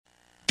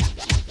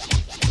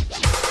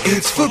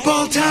It's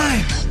football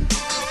time,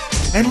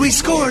 and we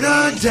scored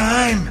a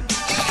dime.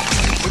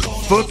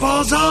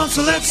 Football's on,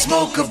 so let's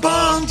smoke a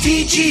bong,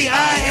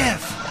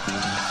 TGIF.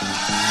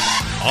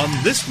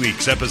 On this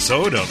week's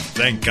episode of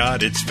Thank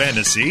God It's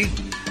Fantasy,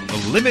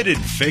 the limited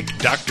fake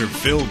Dr.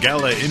 Phil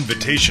Gala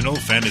Invitational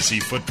Fantasy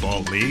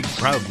Football League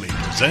proudly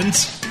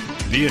presents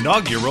the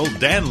inaugural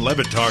Dan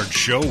Lebatard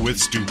Show with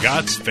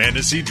Stugotz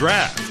Fantasy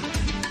Draft,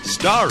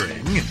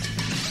 starring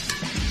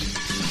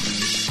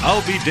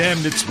I'll Be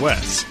Damned It's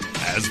Wes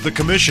as the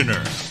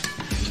Commissioner.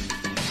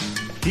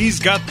 He's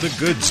got the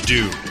goods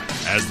due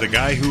as the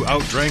guy who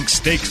outdrank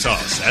steak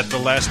sauce at the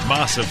last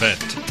Moss event.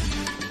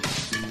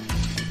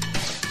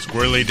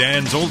 Squirrely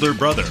Dan's older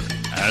brother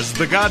as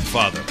the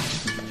Godfather.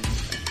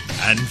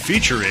 And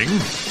featuring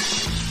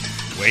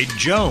Wade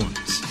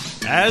Jones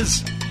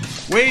as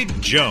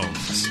Wade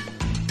Jones.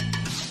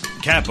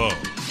 Capo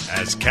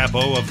as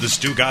Capo of the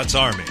Stugotz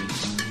Army.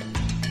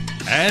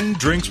 And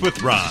Drinks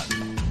with Ron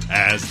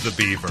as the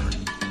Beaver.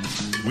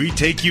 We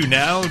take you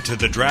now to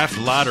the draft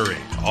lottery,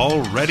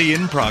 already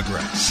in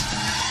progress.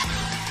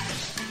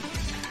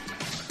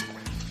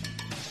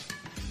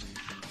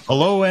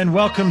 Hello and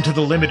welcome to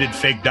the limited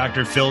fake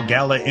Dr. Phil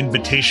Gala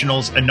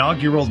Invitational's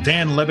inaugural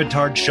Dan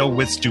Lebatard Show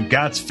with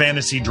Stugotz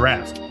Fantasy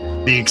Draft.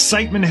 The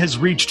excitement has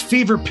reached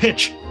fever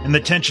pitch and the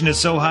tension is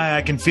so high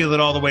I can feel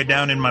it all the way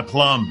down in my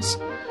plums.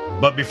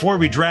 But before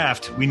we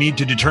draft, we need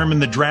to determine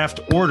the draft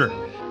order.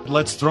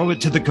 Let's throw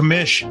it to the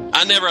commish.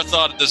 I never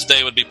thought this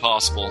day would be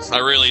possible. I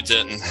really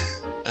didn't.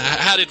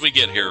 How did we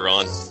get here,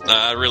 Ron?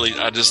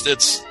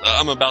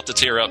 I'm about to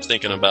tear up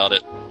thinking about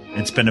it.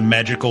 It's been a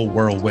magical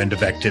whirlwind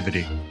of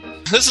activity.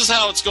 This is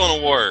how it's going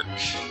to work.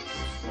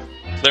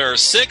 There are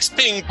 6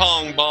 ping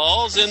pong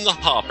balls in the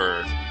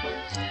hopper.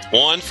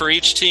 1 for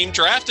each team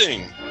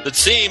drafting. The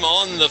team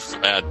on the...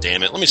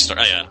 damn it. Let me start.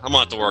 I'm going to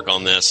have to work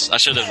on this. I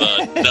should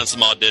have done some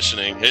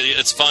auditioning.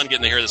 It's fun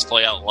getting to hear this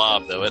play out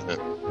live, though, isn't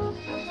it?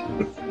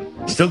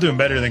 Still doing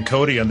better than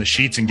Cody on the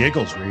Sheets and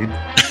Giggles, Reed.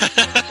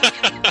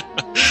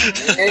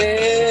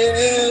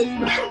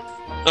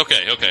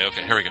 Okay.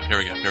 Here we go.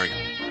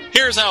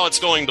 Here's how it's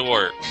going to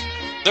work.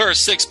 There are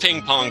 6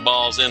 ping pong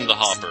balls in the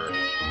hopper.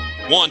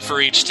 1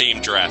 for each team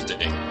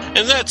drafting.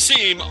 And that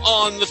team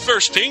on the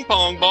first ping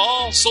pong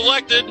ball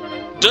selected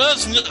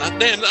does... I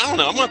don't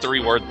know. I'm going to have to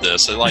reword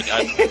this. I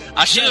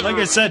should have... like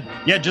I said,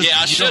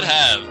 I should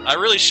have. I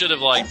really should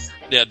have,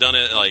 done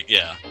it,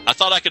 I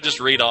thought I could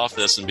just read off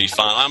this and be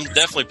fine. I'm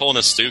definitely pulling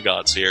a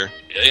Stugotz here.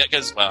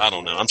 Because, I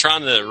don't know. I'm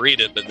trying to read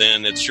it, but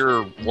then it's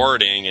your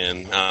wording,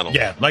 and I don't know.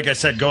 Yeah, like I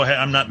said, go ahead.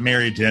 I'm not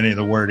married to any of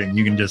the wording.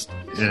 You can just...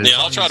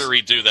 I'll try to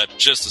redo that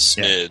just a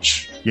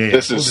smidge. Yeah,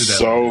 this is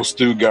so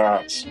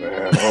Stugotz,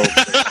 man.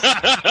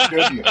 Oh,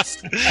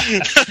 goodness.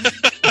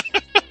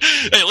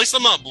 Hey, at least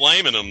I'm not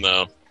blaming him,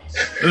 though.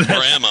 Or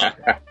am I?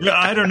 Yeah,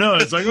 I don't know.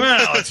 It's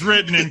it's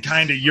written in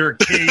kind of your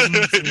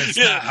cadence, and it's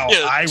not how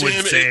I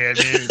would say it.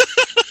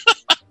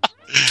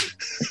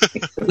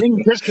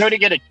 Didn't Chris Cody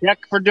get a check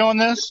for doing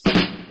this?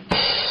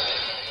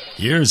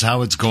 Here's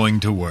how it's going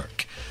to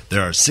work.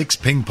 There are 6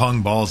 ping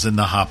pong balls in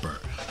the hopper,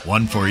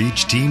 1 for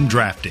each team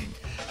drafting.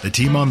 The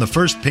team on the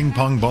first ping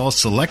pong ball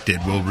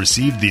selected will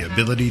receive the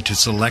ability to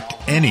select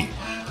any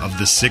of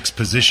the 6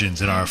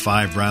 positions in our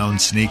 5-round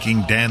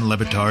snaking Dan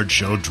Lebatard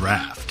Show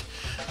draft.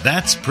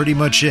 That's pretty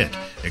much it,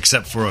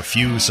 except for a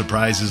few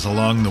surprises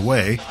along the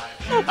way.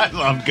 I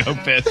love goat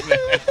piss, man.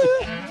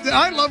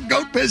 I love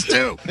goat piss,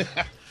 too.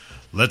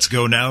 Let's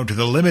go now to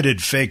the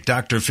limited fake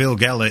Dr. Phil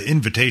Gala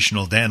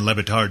Invitational Dan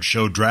Lebatard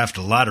Show Draft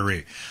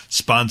Lottery,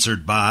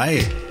 sponsored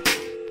by...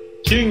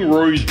 King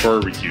Roy's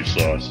Barbecue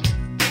Sauce.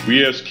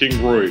 We asked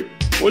King Roy,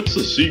 what's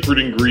the secret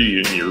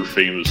ingredient in your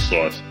famous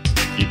sauce?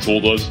 He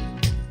told us,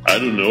 I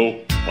don't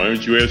know. Why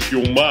don't you ask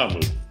your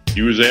mama?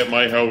 He was at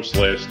my house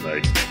last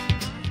night.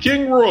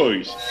 King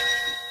Roy's.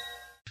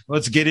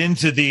 Let's get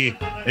into the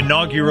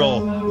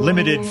inaugural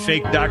limited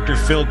fake Dr.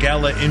 Phil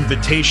Gala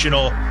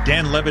Invitational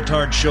Dan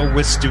Lebatard Show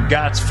with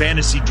Stugotz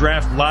Fantasy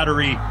Draft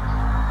Lottery.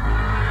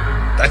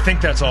 I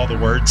think that's all the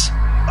words.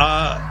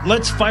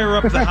 Let's fire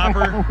up the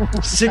hopper.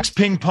 6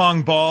 ping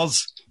pong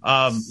balls.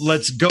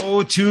 Let's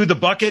go to the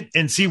bucket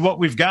and see what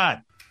we've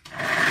got.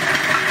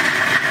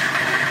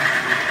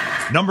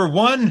 Number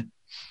 1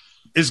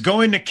 is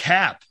going to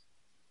Cap.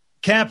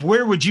 Cap,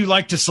 where would you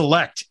like to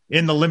select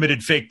in the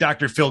limited fake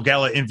Dr. Phil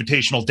Gala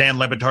Invitational Dan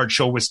Lebatard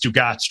Show with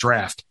Stugotz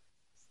draft?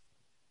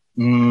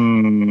 I'm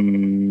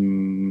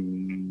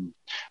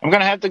going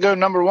to have to go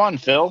number 1,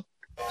 Phil.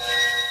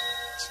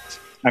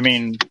 I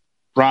mean,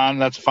 Ron,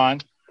 that's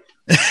fine.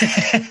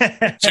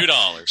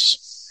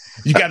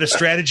 $2. You got a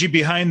strategy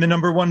behind the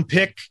number 1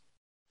 pick?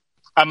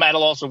 I'm at a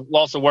loss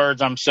of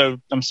words. I'm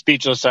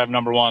speechless. I have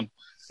number 1.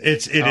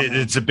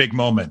 It's a big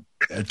moment.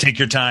 Take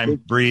your time,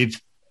 breathe.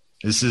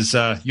 This is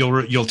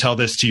you'll tell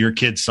this to your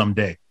kids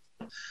someday.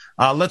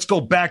 Let's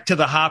go back to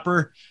the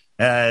hopper,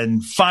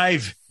 and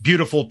 5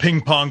 beautiful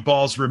ping pong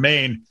balls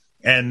remain,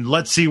 and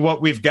let's see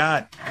what we've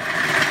got.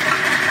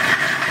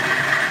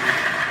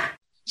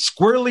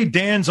 Squirrely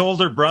Dan's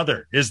older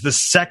brother is the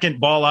second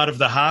ball out of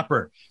the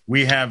hopper.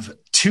 We have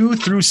 2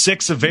 through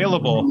 6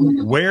 available.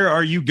 Where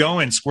are you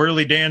going,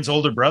 Squirrely Dan's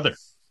older brother?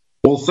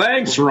 Well,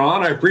 thanks,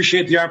 Ron. I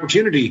appreciate the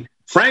opportunity.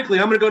 Frankly,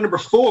 I'm going to go number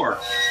 4.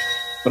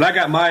 But I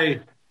got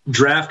my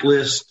draft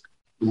list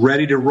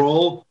ready to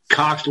roll,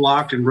 cocked,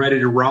 locked, and ready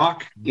to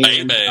rock.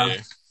 And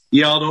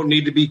y'all don't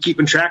need to be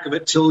keeping track of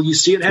it till you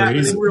see it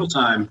happen in real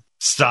time.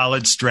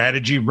 Solid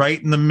strategy,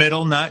 right in the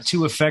middle, not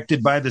too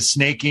affected by the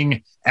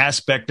snaking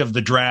aspect of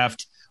the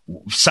draft.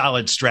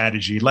 Solid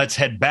strategy. Let's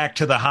head back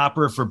to the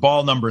hopper for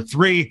ball number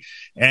 3,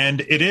 and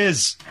it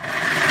is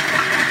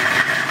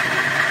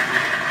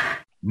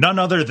none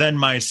other than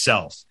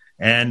myself.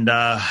 And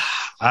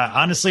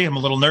honestly, I'm a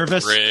little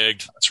nervous.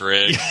 Rigged. It's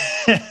rigged.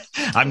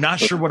 I'm not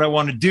sure what I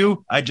want to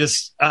do. I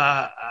just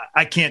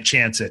I can't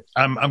chance it.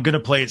 I'm going to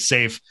play it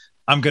safe.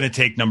 I'm going to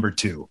take number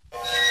 2.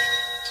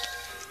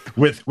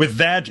 With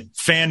that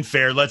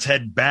fanfare, let's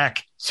head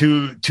back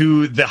to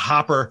the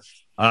hopper.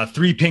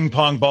 3 ping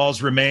pong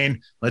balls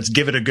remain. Let's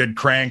give it a good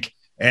crank.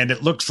 And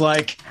it looks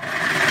like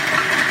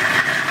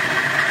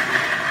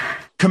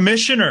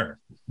Commissioner,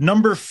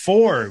 number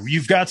 4.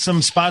 You've got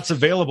some spots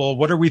available.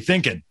 What are we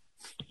thinking?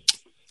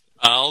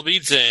 I'll be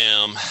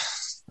damned.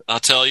 I'll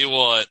tell you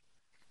what.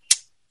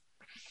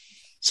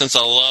 Since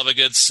I love a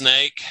good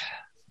snake,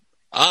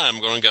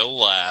 I'm going to go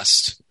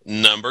last.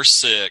 Number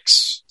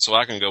 6. So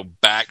I can go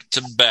back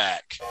to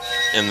back.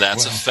 And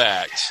that's a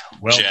fact,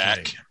 Jack.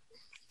 Played.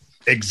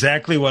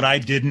 Exactly what I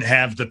didn't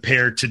have the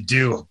pair to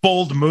do.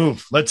 Bold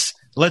move. Let's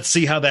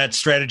see how that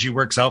strategy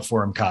works out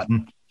for him,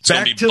 Cotton.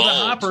 Back to the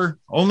hopper.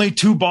 Only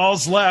 2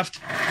 balls left.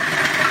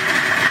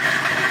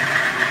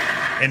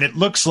 And it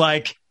looks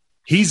like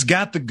he's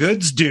got the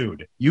goods,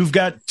 dude. You've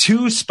got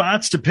 2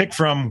 spots to pick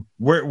from.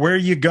 Where are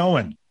you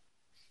going?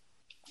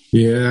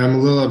 Yeah, I'm a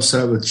little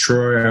upset with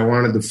Troy. I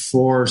wanted the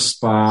 4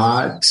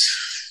 spot.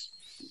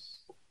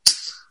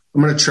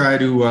 I'm going to try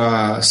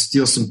to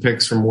steal some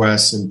picks from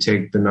Wes and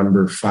take the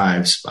number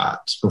 5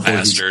 spot before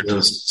he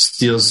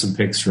steals some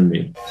picks from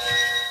me.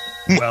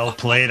 Well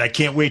played. I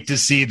can't wait to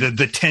see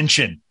the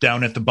tension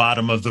down at the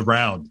bottom of the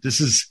round. This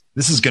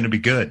is going to be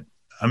good.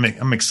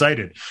 I'm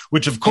excited,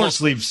 which of course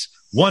leaves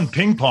 1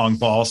 ping pong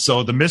ball.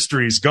 So the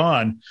mystery's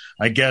gone.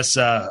 I guess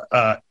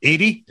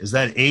 80. Is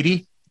that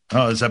 80?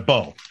 Oh, is that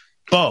Bo?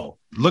 Bo.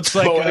 Looks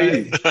like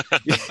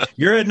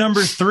you're at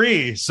number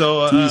 3.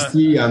 So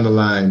TC on the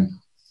line.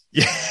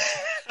 Yeah,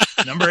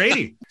 number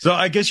 80. So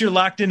I guess you're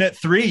locked in at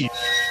 3. You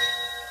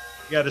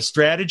got a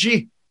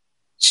strategy?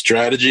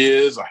 Strategy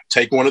is I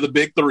take one of the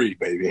big 3,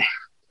 baby.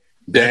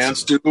 Dan,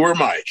 Stu, or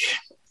Mike.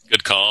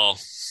 Good call.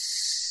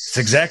 It's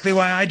exactly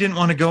why I didn't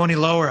want to go any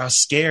lower. I was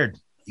scared.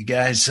 You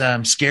guys,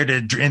 I'm scared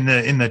in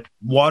the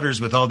waters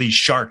with all these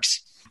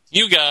sharks.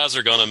 You guys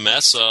are going to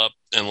mess up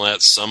and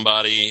let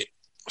somebody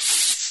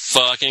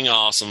fucking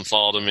awesome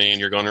fall to me, and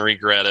you're going to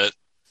regret it.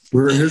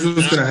 Here's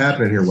what's going to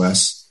happen here,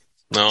 Wes.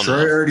 No.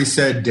 Troy already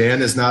said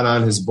Dan is not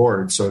on his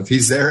board. So if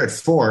he's there at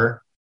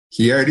 4,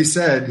 he already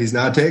said he's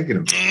not taking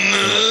him.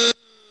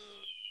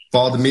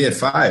 Fall to me at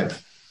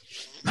 5.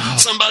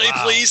 Somebody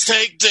please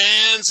take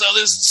Dan so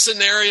this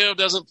scenario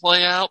doesn't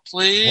play out,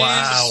 please.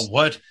 Wow.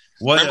 What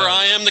Remember,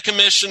 I am the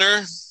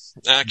commissioner.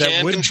 I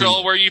can't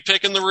control where you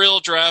pick in the real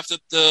draft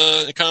at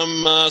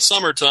come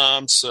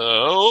summertime.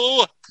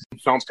 So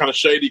sounds kind of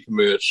shady,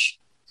 Commish.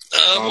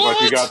 Sounds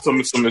what? like you got some.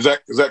 Is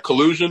that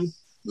collusion?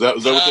 Is that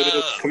what it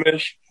is,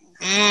 Commish?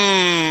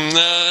 And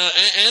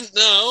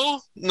no.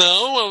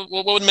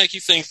 What would make you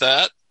think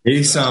that?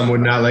 Asom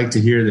would not like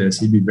to hear this.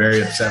 He'd be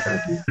very upset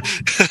with you.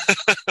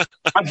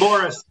 Hi,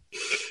 Boris.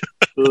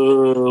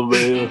 Oh,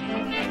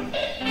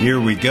 man. Here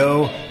we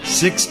go.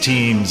 6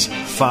 teams,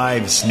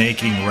 5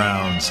 snaking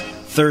rounds,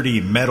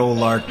 30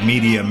 Meadowlark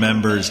Media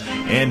members,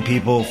 and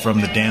people from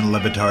the Dan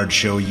Lebatard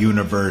Show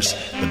universe.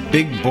 The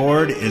big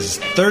board is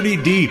 30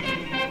 deep.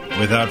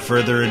 Without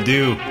further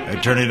ado, I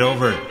turn it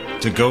over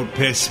to Goat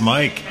Piss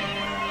Mike.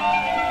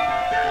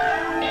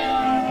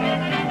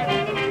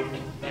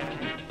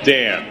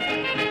 Dan,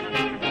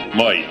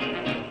 Mike,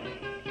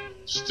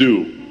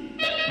 Stu,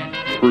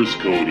 Chris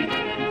Cody,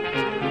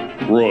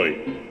 Roy,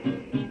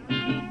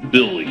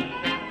 Billy,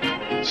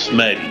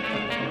 Smetty,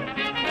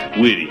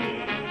 Witty,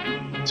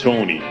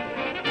 Tony,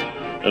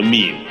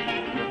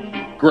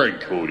 Amin, Greg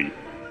Cody,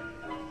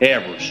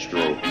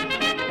 Haverstro,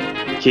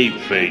 Kate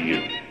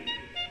Fagan,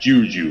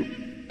 Juju,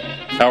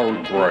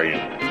 Howard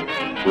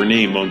Bryant,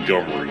 Renee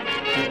Montgomery,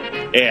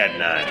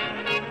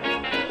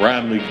 Adnan,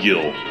 Ron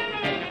McGill,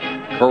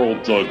 Carl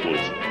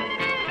Douglas,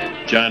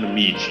 John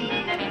Amici,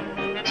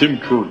 Tim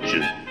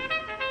Kirchen,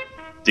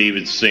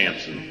 David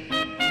Sampson,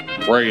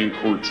 Brian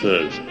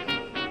Cortez,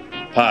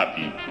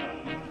 Poppy,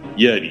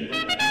 Yeti,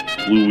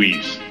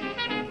 Luis,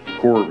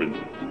 Corbin,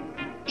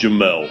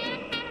 Jamel,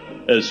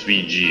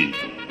 SVG,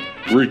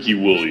 Ricky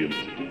Williams.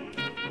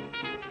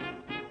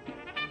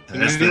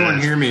 Can anyone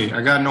hear me?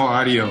 I got no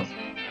audio.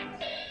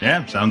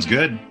 Yeah, sounds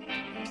good.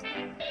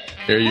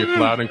 Hear you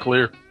loud and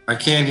clear. I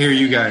can't hear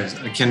you guys.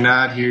 I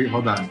cannot hear.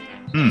 Hold on.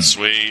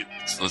 Sweet.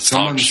 Let's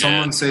talk shit.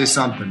 Someone say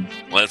something.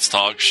 Let's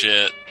talk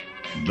shit.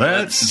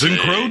 That's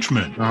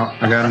encroachment. No,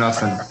 I got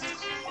nothing.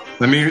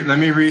 Let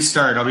me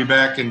restart. I'll be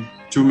back in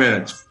 2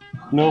 minutes.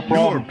 No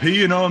problem.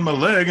 You're peeing on my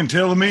leg and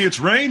telling me it's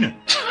raining.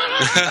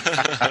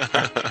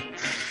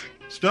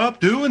 Stop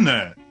doing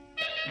that.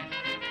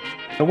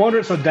 No wonder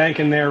it's so dank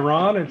in there,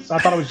 Ron. I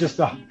thought it was just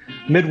a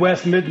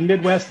Midwest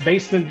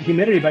basement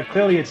humidity, but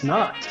clearly it's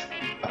not.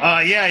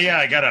 Yeah.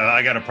 I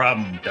got a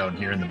problem down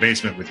here in the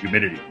basement with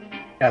humidity.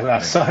 Yeah,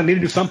 so I need to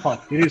do some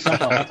pump.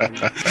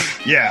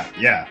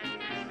 Yeah.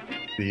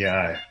 The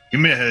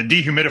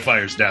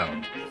dehumidifier's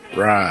down.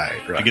 Right.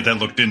 I get that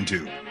looked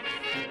into.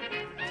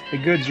 Hey,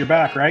 Goods, you're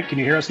back, right? Can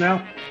you hear us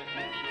now?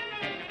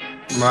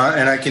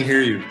 And I can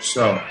hear you.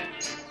 So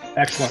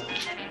Excellent.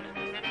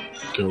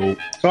 Cool.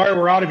 Sorry,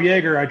 we're out of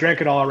Jaeger. I drank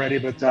it all already,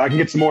 but I can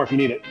get some more if you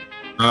need it.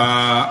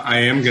 I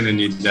am going to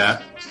need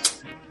that.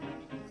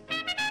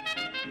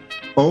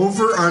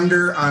 Over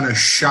under on a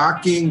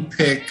shocking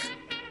pick,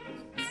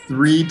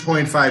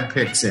 3.5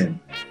 picks in.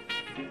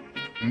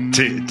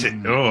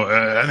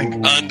 I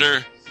think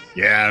Under.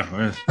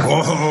 Yeah.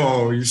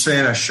 Oh, you're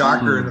saying a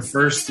shocker in the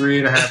first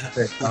 3.5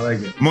 picks. I like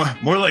it. More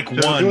like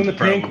one. Two in the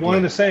pink, probably. one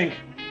in the sink.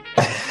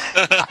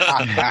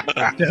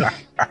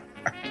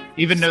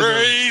 Even though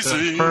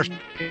Crazy.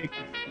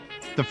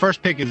 the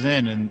first pick is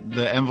in and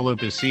the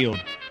envelope is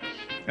sealed,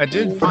 I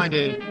did find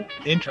it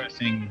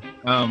interesting.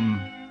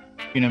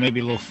 Maybe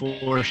a little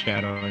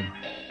foreshadowing.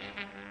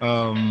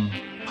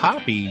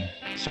 Poppy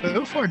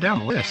so far down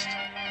the list.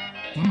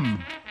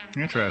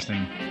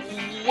 Interesting.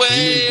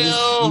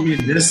 Well, You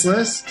mean this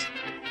list?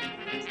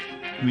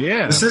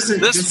 Yeah. This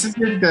isn't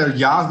the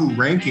Yahoo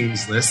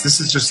rankings list. This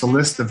is just a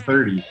list of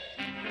 30.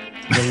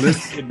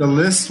 The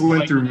list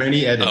went through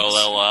many edits.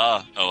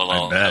 O-L-I.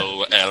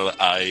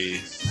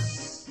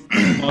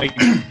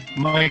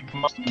 Mike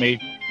must have made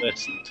the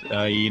list,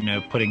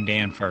 putting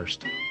Dan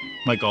first.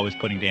 Mike always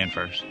putting Dan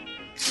first.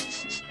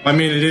 I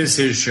mean, it is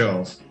his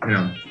show.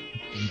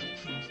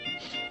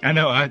 I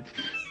know.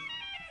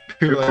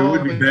 It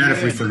would be bad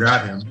if we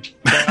forgot him.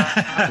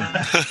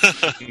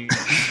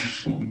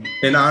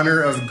 In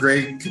honor of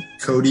Greg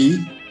Cody,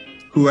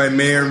 who I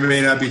may or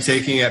may not be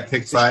taking at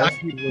pick 5. I hope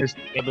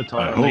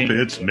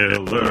it's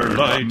Miller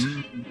Lite.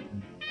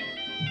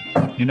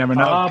 You never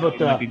know. But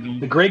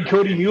the Greg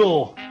Cody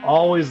Mule,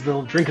 always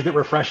the drink that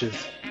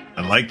refreshes.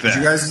 I like that.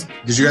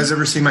 Did you guys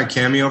ever see my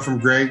cameo from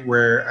Greg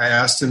where I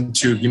asked him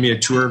to give me a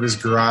tour of his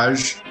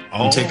garage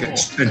and take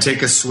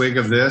a swig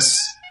of this?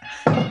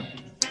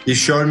 He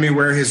showed me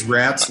where his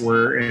rats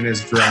were in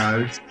his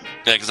garage.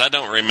 Yeah, because I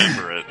don't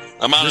remember it.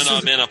 I might have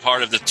not been a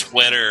part of the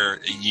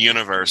Twitter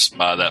universe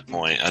by that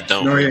point. I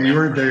don't. No, remember. you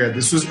weren't there yet.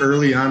 This was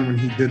early on when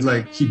he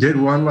did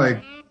one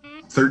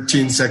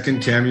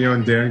 13-second cameo,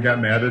 and Dan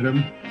got mad at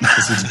him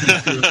because he's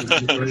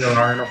really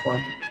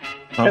fun.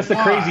 That's the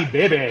crazy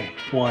baby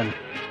one.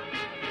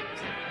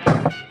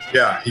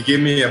 Yeah, he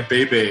gave me a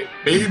baby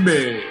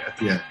at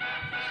the end.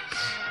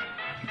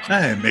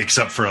 It makes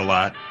up for a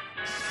lot.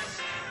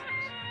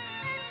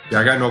 Yeah,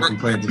 I got no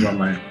complaints about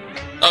mine.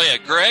 Oh yeah,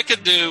 Greg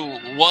could do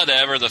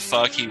whatever the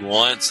fuck he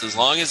wants as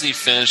long as he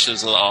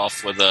finishes it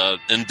off with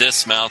and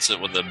dismounts it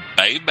with a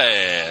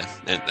baby.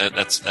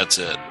 That's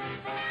it.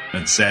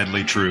 That's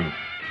sadly true.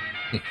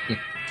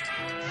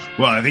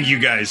 Well, I think you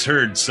guys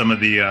heard some of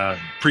the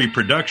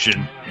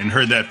pre-production and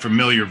heard that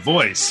familiar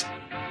voice.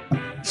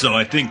 So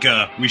I think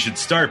we should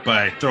start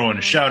by throwing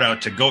a shout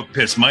out to Goat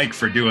Piss Mike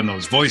for doing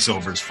those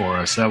voiceovers for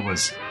us. That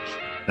was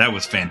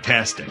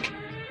fantastic.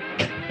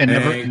 And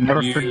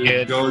never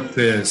forget Goat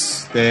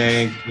Piss.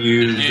 Thank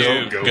you,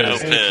 Go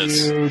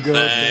Piss.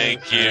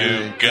 Thank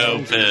you,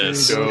 Go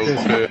Piss. Go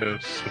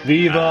Piss.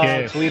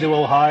 Viva Toledo,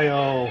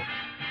 Ohio.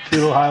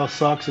 Toledo, Ohio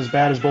sucks as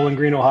bad as Bowling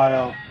Green,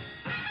 Ohio.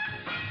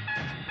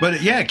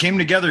 But yeah, it came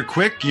together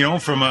quick,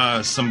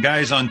 from some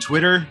guys on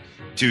Twitter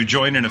to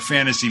join in a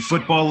fantasy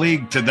football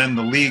league to then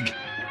the league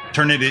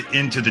turning it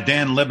into the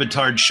Dan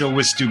Lebatard Show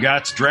with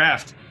Stugotz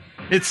draft.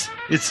 It's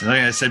like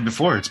I said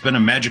before, it's been a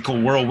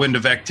magical whirlwind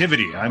of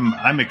activity.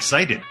 I'm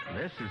excited.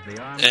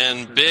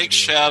 And big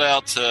shout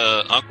out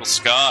to Uncle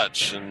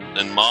Scotch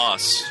and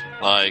Moss.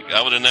 I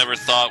would have never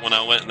thought when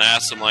I went and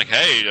asked him,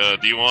 hey,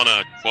 do you want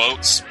to,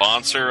 quote,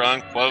 sponsor,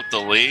 unquote, the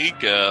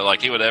league?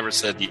 He would have ever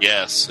said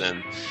yes.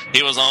 And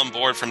he was on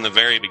board from the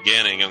very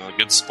beginning and a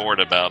good sport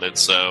about it.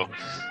 So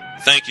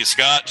thank you,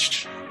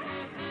 Scotch.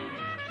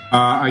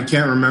 I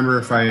can't remember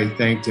if I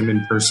thanked him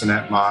in person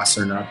at Moss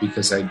or not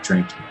because I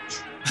drank too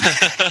much.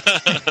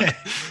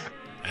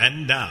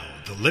 And now,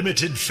 the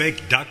limited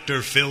fake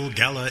Dr. Phil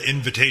Gala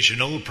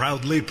Invitational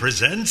proudly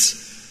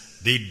presents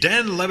the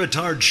Dan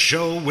Lebatard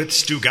Show with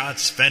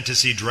Stugotz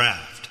Fantasy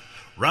Draft.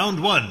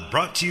 Round 1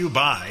 brought to you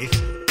by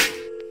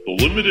The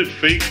limited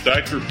fake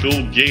Dr.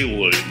 Phil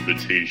Gala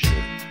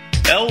Invitational.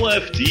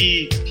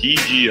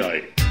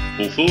 LFDPGI.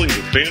 Fulfilling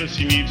the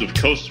fantasy needs of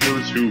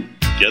customers who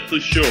get the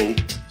show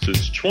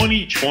since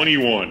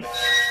 2021.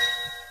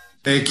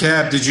 Hey,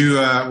 Cap,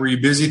 were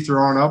you busy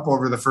throwing up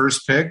over the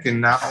first pick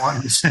and not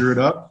wanting to screw it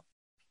up?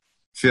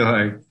 I feel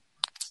like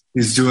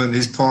he's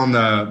throwing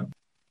up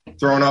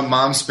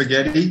mom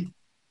spaghetti.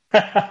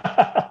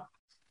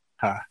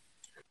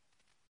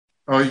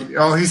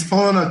 Oh, he's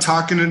pulling a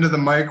talking into the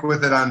mic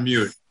with it on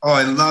mute. Oh,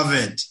 I love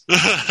it.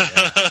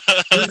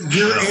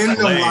 You're in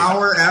the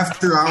Lauer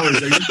after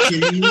hours. Are you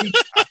kidding me?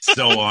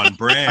 So on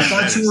brand. I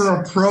thought you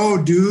were a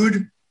pro,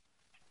 dude.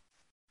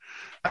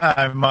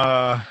 I'm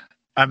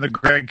the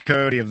Greg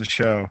Cody of the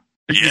show.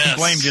 Yes. You can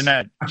blame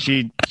Jeanette.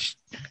 She's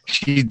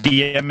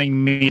DMing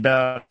me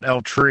about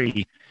El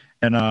Tree,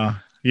 and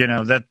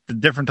that's a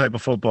different type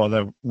of football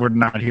that we're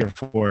not here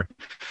for.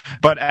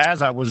 But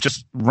as I was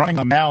just running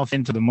my mouth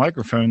into the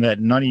microphone that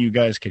none of you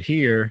guys could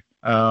hear,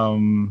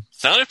 sounded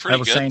pretty good. I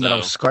was saying that I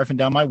was scarfing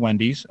down my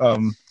Wendy's.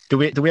 Do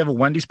we have a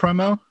Wendy's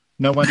promo?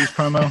 No Wendy's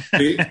promo.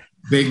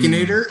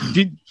 Baconator.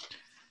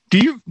 Do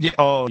you?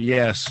 Oh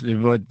yes,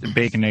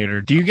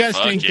 Baconator. Do you guys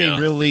think they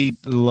really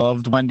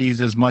loved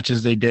Wendy's as much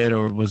as they did,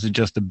 or was it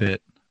just a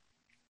bit?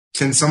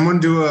 Can someone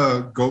do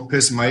a Goat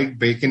Piss Mike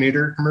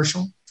Baconator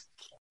commercial?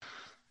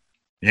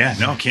 Yeah,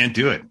 no, can't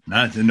do it.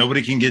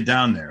 Nobody can get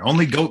down there.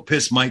 Only Goat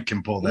Piss Mike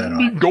can pull that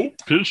off. Goat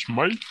Piss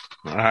Mike?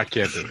 I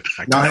can't do it.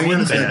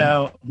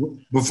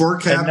 Before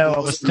Cap, I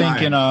was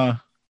thinking.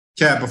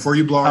 Cap, before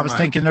you blow our mind. I was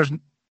thinking there's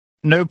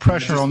no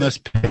pressure on this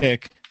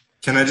pick.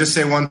 Can I just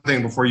say one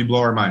thing before you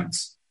blow our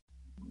minds?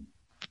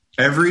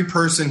 Every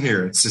person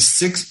here, it's a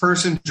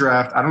 6-person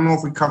draft. I don't know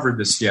if we covered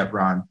this yet,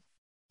 Ron.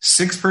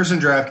 6-person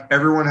draft.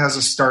 Everyone has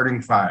a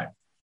starting 5.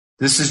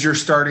 This is your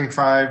starting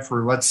 5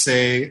 for, let's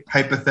say,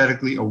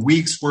 hypothetically, a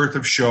week's worth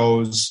of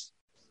shows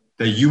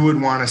that you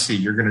would want to see.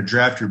 You're going to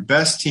draft your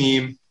best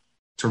team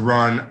to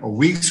run a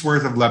week's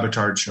worth of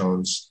Lebatard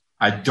shows.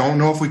 I don't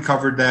know if we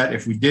covered that.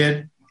 If we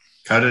did,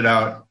 cut it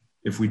out.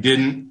 If we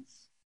didn't,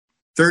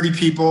 30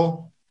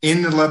 people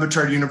in the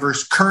Lebatard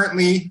universe.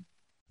 Currently,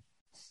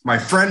 my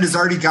friend has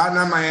already gotten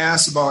on my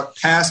ass about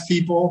past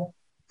people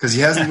because he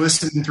hasn't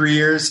listened in 3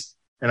 years.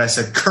 And I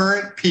said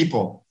current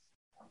people,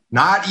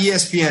 not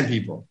ESPN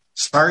people.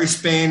 Sorry,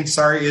 Spain.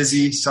 Sorry,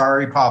 Izzy.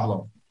 Sorry,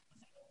 Pablo.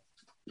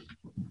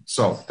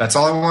 So that's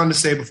all I wanted to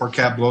say before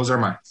Cap blows our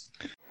minds.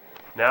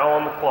 Now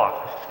on the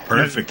clock.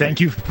 Perfect.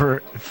 Thank you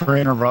for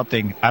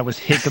interrupting. I was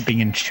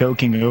hiccuping and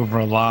choking over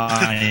a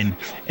line,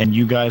 and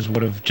you guys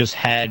would have just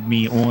had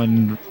me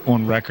on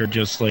record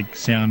just like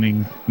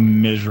sounding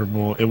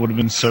miserable. It would have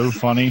been so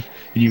funny,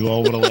 and you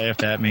all would have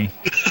laughed at me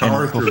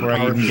before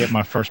I even get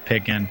my first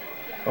pick in.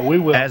 But we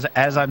will.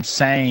 As I'm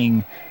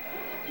saying,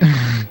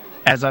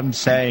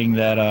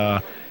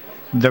 that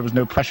there was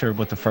no pressure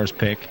with the first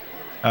pick.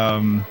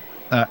 I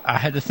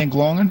had to think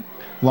long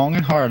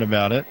and hard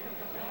about it.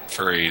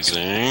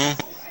 Phrasing.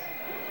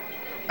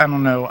 I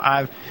don't know.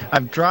 I've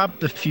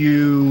dropped a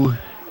few,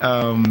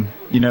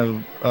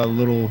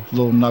 little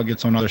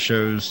nuggets on other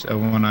shows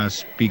when I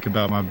speak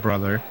about my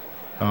brother,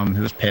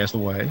 who has passed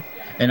away,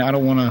 and I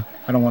don't want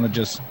to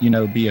just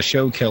be a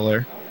show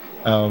killer,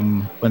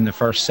 in the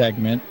first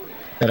segment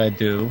that I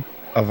do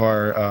of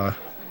our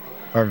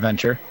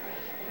venture,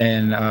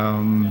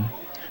 and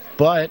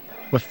but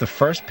with the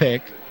first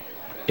pick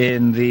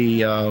in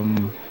the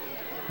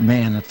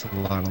man, that's a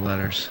lot of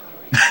letters.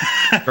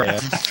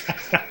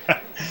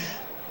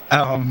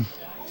 I'm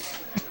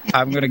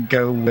going to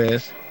go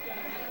with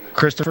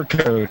Christopher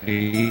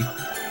Cody.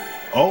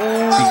 Hell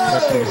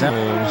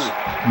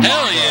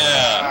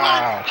yeah!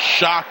 Wow.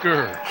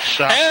 Shocker.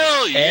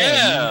 Hell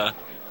yeah!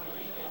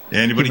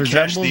 Anybody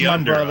catch the my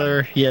under?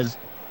 Brother. He has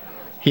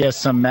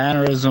some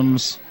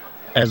mannerisms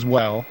as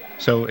well.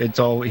 So it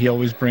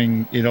always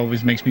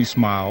makes me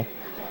smile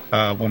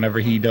whenever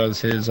he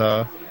does his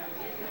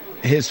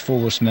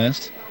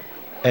foolishness.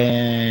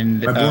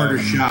 And my board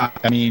is shot.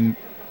 I mean,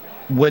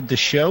 would the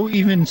show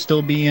even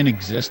still be in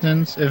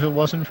existence if it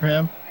wasn't for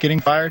him getting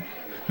fired?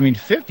 I mean,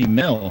 $50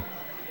 million.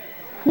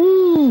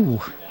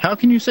 Whoo! How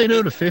can you say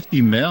no to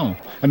 $50 million?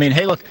 I mean,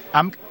 hey, look,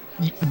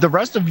 the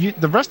rest of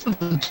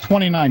the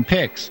 29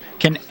 picks.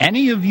 Can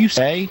any of you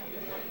say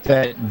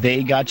that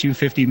they got you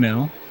 $50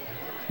 million?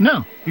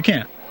 No, you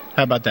can't.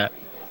 How about that?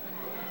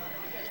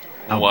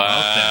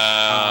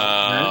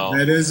 Wow.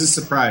 That is a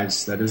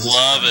surprise.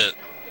 Love it.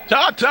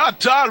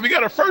 Todd, we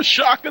got our first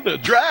shock of the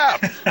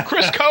draft.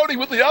 Chris Cody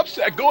with the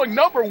upset going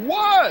number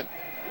 1.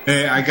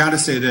 Hey, I got to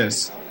say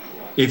this.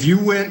 If you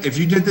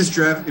did this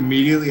draft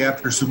immediately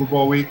after Super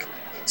Bowl week,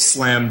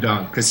 slam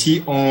dunk, because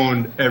he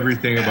owned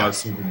everything about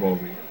Super Bowl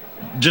week.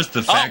 Just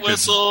the fact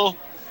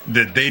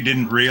that they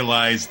didn't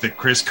realize that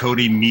Chris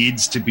Cody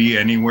needs to be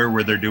anywhere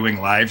where they're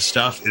doing live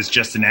stuff is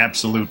just an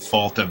absolute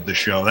fault of the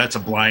show. That's a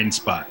blind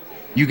spot.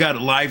 You got a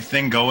live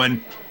thing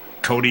going,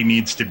 Cody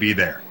needs to be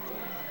there.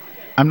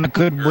 I'm not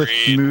good with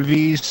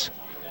movies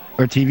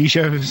or TV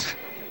shows,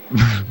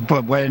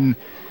 but when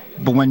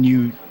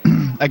you,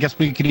 I guess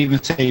we could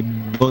even say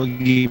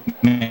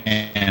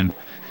Boogeyman,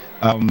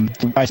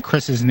 by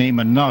Chris's name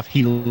enough,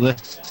 he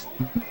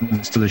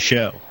listens to the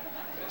show.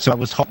 So I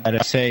was told that I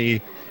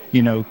say,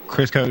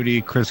 Chris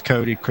Cody,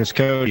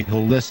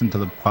 he'll listen to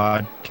the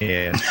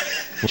podcast.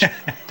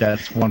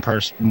 That's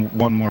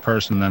one more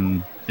person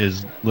than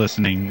is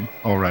listening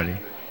already.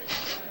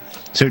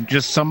 So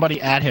just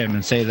somebody at him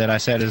and say that I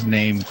said his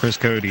name, Chris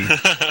Cody,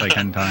 like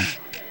 10 times.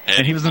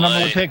 And he was the number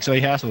 1 pick, so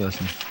he has to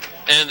listen.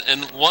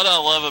 And what I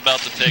love about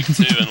the pick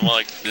too, and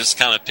like just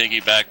kind of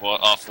piggyback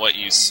off what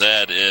you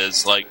said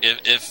is like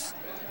if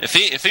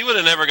he would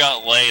have never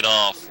got laid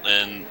off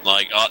and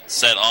like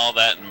set all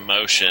that in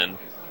motion,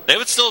 they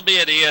would still be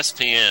at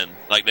ESPN.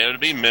 Like they would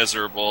be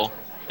miserable,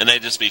 and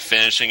they'd just be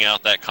finishing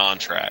out that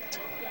contract.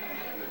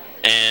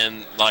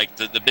 And like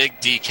the big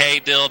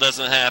DK deal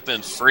doesn't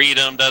happen,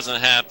 freedom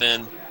doesn't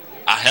happen.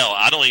 Hell,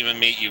 I don't even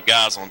meet you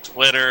guys on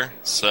Twitter.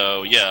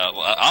 So yeah,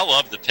 I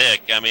love the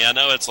pick. I mean, I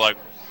know it's like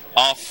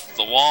off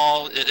the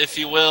wall, if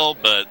you will,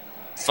 but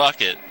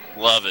fuck it,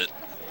 love it.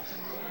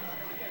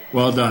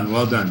 Well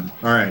done.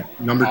 All right,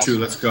 number 2,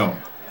 let's go.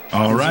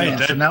 All right,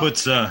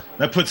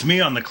 that puts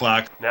me on the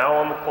clock. Now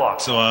on the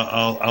clock. So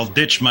I'll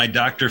ditch my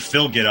Dr.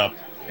 Phil get up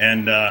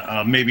and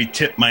I'll maybe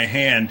tip my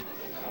hand.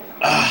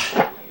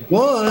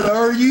 What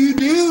are you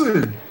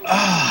doing?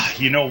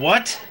 You know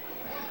what?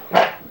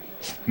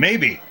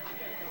 Maybe.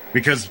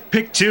 Because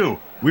pick 2,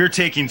 we're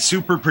taking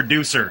super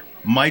producer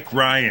Mike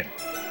Ryan.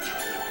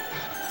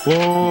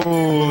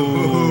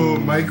 Whoa.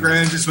 Mike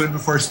Ryan just went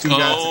before Stugotz.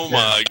 Oh,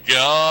 my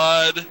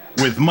God.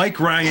 With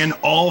Mike Ryan,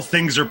 all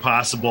things are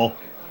possible.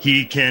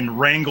 He can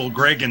wrangle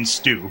Greg and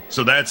Stu.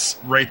 So that's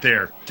right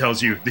there.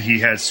 Tells you that he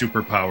has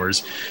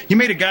superpowers. He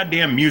made a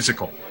goddamn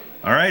musical.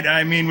 All right?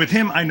 I mean, with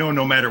him, I know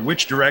no matter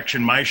which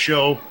direction my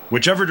show,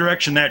 whichever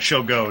direction that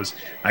show goes,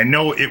 I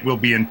know it will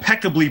be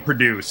impeccably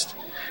produced.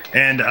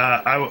 And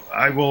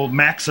I will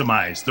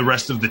maximize the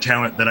rest of the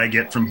talent that I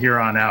get from here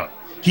on out.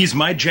 He's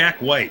my Jack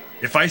White.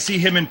 If I see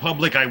him in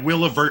public, I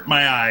will avert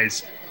my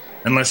eyes.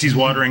 Unless he's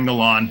watering the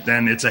lawn,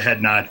 then it's a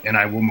head nod, and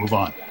I will move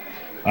on.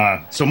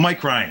 So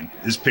Mike Ryan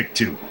is pick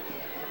 2.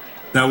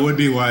 That would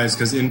be wise,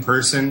 because in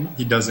person,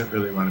 he doesn't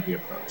really want to be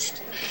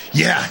approached.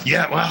 Yeah,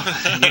 well,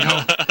 you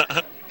know,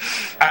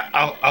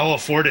 I'll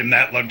afford him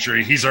that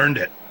luxury. He's earned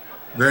it.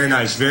 Very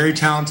nice. Very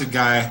talented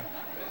guy.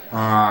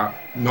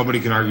 Nobody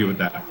can argue with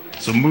that.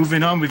 So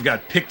moving on, we've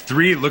got pick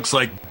 3. It looks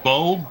like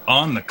Bo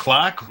on the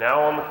clock.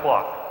 Now on the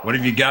clock. What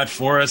have you got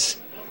for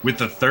us with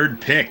the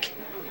 3rd pick?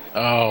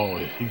 Oh,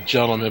 you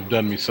gentlemen have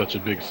done me such a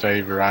big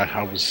favor.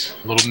 I was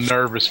a little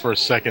nervous for a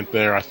second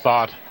there. I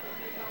thought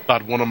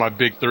one of my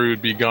big 3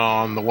 would be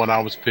gone, the one I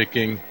was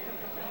picking.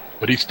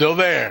 But he's still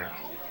there.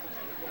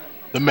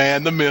 The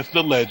man, the myth,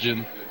 the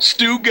legend,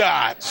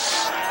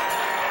 Stugotz.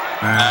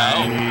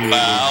 How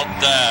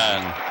about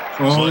that?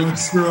 Oh,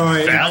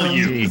 Troy.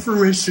 Value.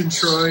 Fruition,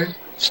 Troy.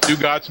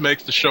 Stugotz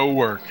makes the show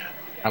work.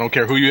 I don't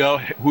care who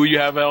you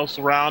have else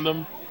around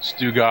him.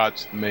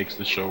 Stugotz makes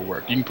the show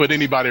work. You can put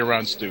anybody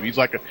around Stu. He's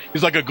like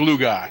a glue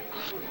guy.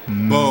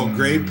 Bo,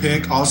 great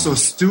pick. Also,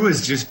 Stu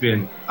has just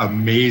been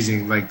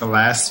amazing. Like the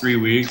last 3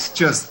 weeks,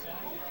 just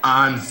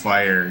on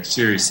fire.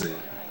 Seriously.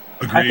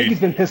 Agreed. I think he's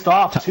been pissed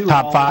off too.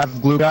 Top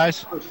 5 glue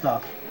guys.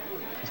 Stuff.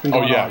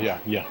 Oh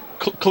yeah.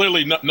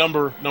 Clearly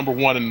number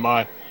 1 in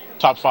my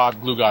top 5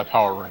 glue guy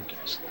power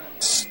rankings.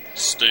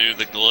 Stu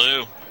the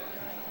glue.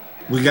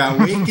 We got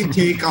Wake and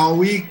Take all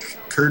week,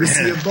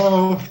 courtesy of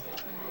Bo.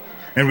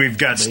 And we've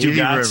got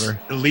Stugotz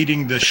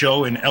leading the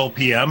show in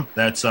LPM.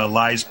 That's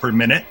lies per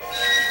minute.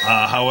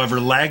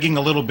 However, lagging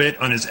a little bit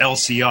on his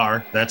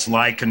LCR. That's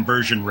lie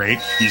conversion rate.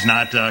 He's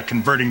not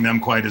converting them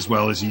quite as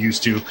well as he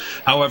used to.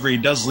 However, he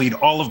does lead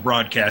all of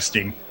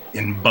broadcasting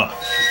in buh.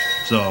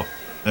 So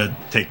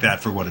take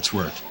that for what it's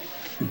worth.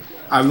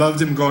 I loved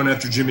him going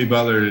after Jimmy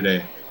Butler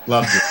today.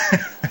 Loved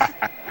it.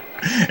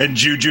 And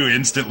Juju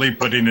instantly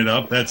putting it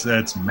up.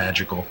 That's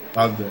magical.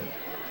 Loved it.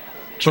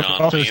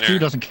 Also, Stu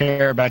doesn't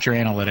care about your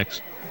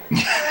analytics.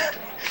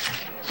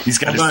 He's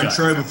got Hold on,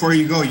 Troy, before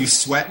you go, you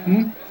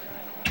sweating?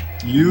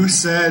 You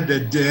said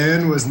that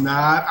Dan was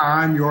not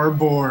on your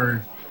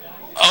board.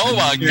 Oh,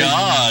 my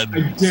God.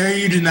 I dare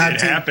you to not It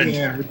take happened.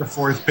 Dan with the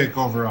 4th pick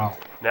overall.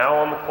 Now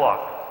on the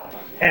clock.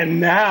 And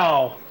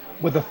now,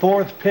 with the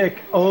 4th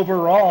pick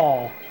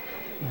overall,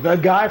 the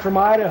guy from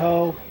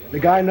Idaho, the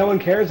guy no one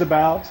cares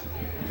about,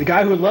 the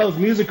guy who loves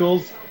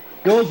musicals,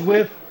 goes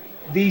with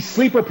the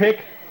sleeper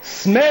pick,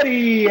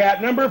 Smetty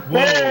at number 4.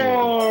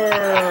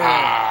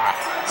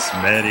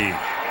 Smetty.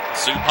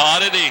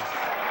 Supodity.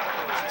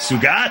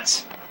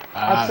 Stugotz.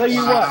 I'll tell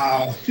you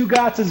what,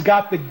 Stugotz has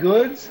got the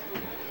goods.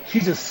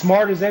 She's as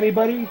smart as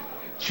anybody.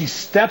 She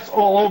steps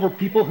all over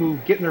people who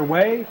get in her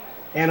way.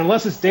 And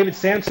unless it's David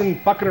Sampson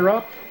fucking her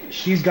up,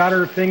 she's got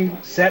her thing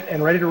set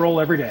and ready to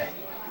roll every day.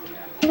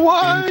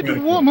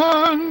 White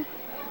woman.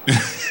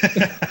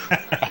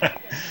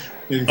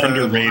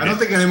 Underrated. I don't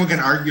think anyone can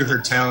argue her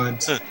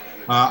talent.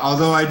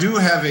 Although I do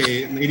have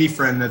a lady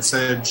friend that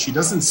said she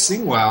doesn't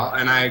sing well,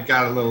 and I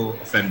got a little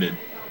offended.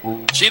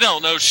 She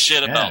don't know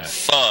shit about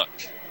fuck.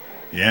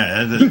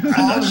 Yeah. I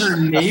called her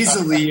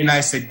nasally, and I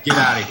said, get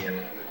out of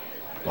here.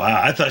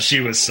 Wow, I thought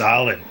she was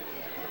solid.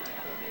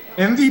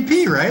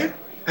 MVP, right?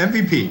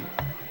 MVP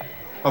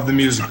of the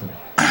musical.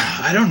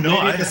 I don't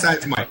know. Maybe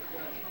besides Mike.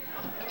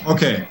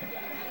 Okay.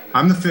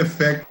 I'm the 5th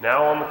pick.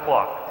 Now on the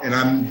clock. And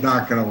I'm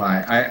not going to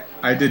lie.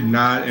 I did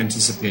not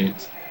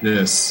anticipate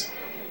this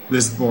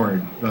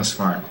board thus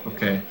far,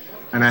 okay?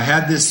 And I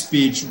had this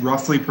speech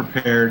roughly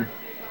prepared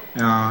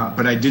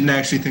but I didn't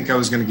actually think I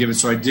was going to give it,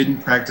 so I didn't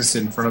practice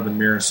it in front of the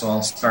mirror, so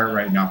I'll start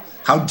right now.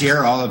 How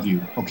dare all of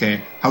you,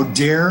 okay? How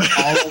dare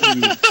all of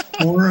you,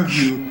 4 of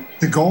you,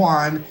 to go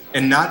on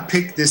and not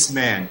pick this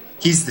man?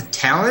 He's the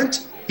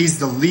talent. He's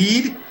the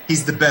lead.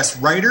 He's the best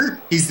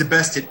writer. He's the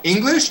best at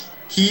English.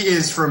 He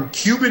is from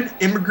Cuban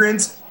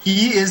immigrants.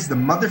 He is the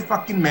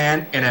motherfucking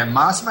man. And at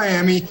Mas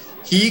Miami,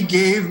 he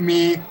gave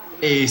me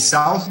a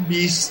South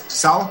Beach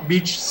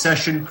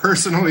session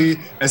personally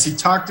as he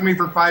talked to me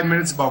for 5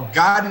 minutes about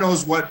God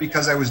knows what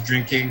because I was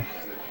drinking.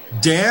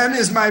 Dan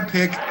is my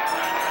pick.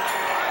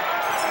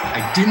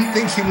 I didn't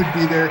think he would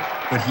be there,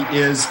 but he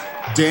is.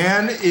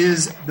 Dan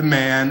is the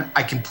man.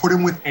 I can put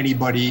him with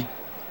anybody.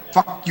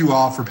 Fuck you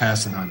all for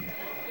passing on me.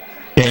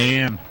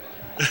 Damn.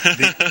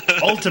 The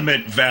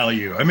ultimate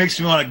value. It makes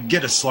me want to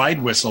get a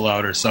slide whistle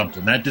out or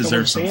something. That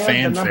deserves some Dan,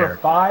 fanfare. the number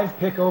 5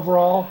 pick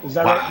overall. Is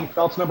that right? He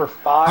felt number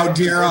 5. How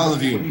dare all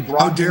of you?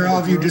 How dare all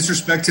of you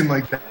disrespect him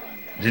like that?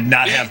 Did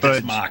not have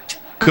this mocked.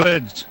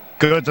 Goods.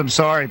 I'm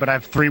sorry, but I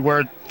have 3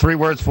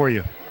 words for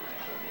you.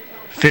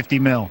 50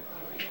 mil.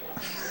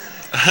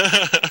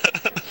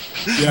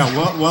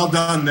 Yeah, well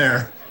done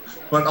there.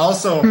 But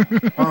also,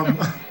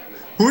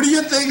 who do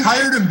you think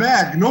hired him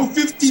back? No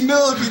 50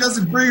 mil if he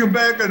doesn't bring him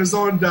back on his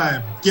own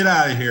dime. Get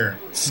out of here.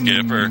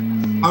 Skipper.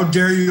 How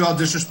dare you all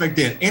disrespect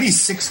Dan? And he's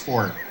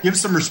 6'4". Give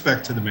some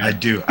respect to the man. I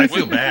do. I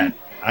feel bad.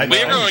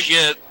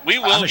 We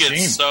will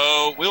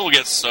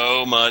get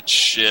so much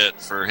shit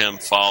for him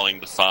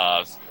falling to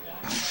 5.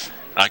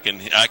 I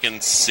can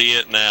see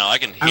it now. I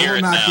can hear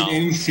it now. I will not get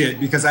any shit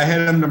because I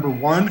had him number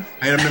 1,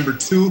 I had him number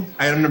 2,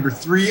 I had him number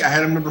 3, I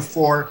had him number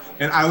 4,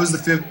 and I was the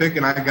 5th pick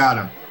and I got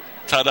him.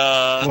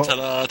 Ta-da,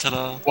 ta-da,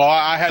 ta-da. Well,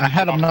 I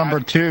had him number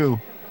 2.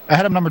 I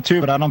had him number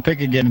 2, but I don't pick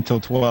again until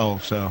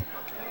 12, so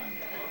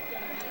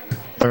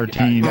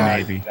 13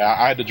 maybe.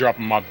 I had to drop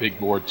him on my big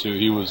board too.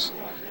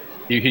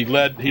 He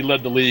led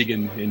the league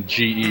in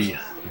GE,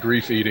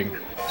 grief eating.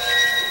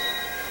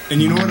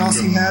 And you know what else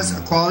he has?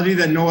 A quality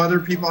that no other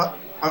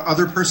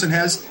person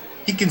has.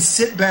 He can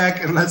sit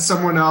back and let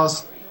someone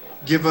else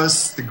give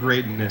us the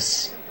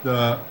greatness,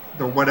 the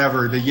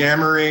whatever, the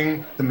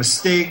yammering, the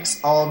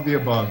mistakes, all of the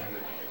above.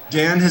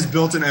 Dan has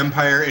built an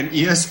empire, and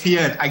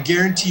ESPN, I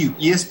guarantee you,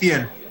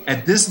 ESPN,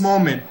 at this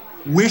moment,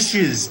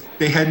 wishes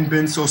they hadn't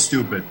been so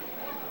stupid.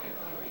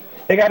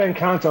 They got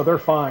Encanto. They're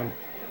fine.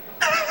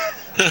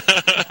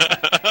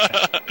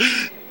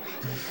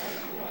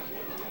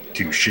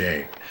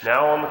 Touche.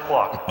 Now on the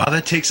clock. Wow,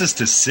 that takes us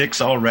to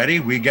 6 already.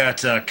 We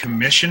got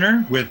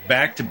Commissioner with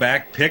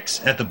back-to-back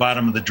picks at the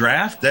bottom of the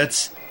draft.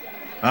 That's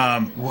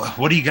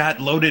what do you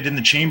got loaded in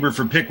the chamber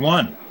for pick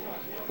 1?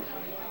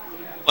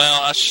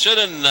 Well, I should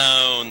have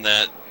known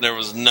that there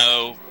was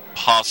no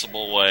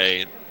possible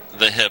way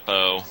the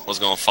hippo was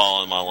going to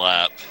fall in my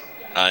lap.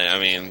 I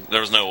mean,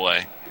 there was no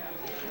way.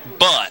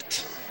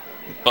 But,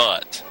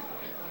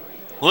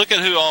 look at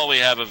who all we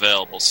have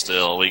available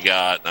still. We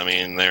got,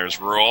 there's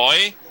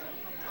Roy.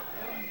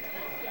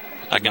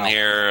 I can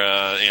hear,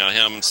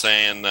 him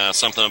saying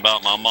something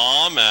about my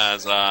mom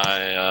as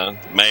I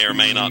may or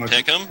may not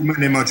pick him.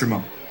 Name out your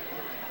mom.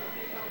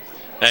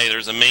 Hey,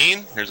 there's a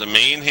mean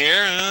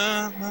here.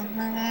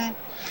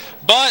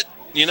 But,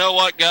 you know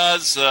what,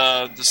 guys?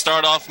 To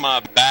start off my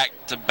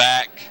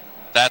back-to-back,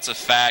 that's a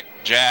fact,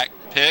 Jack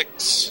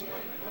picks,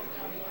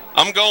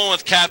 I'm going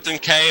with Captain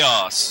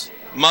Chaos.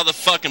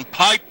 Motherfucking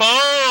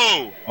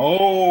Pipo!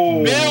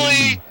 Oh!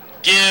 Billy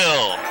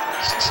Gill.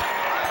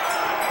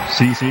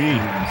 CC.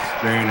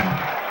 Very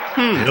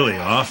nice. Billy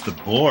off the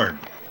board.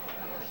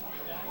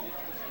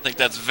 I think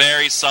that's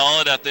very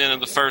solid at the end of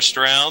the first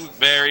round.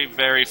 Very,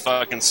 very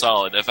fucking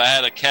solid. If I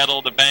had a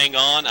kettle to bang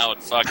on, I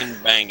would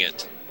fucking bang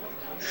it.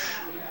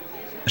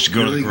 I should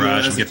go to the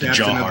garage and get the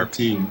jaw harp.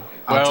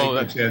 I'll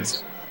take the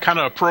chance. Kind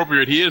of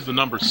appropriate. He is the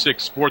number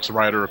 6 sports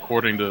writer,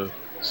 according to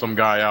some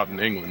guy out in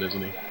England,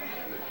 isn't he?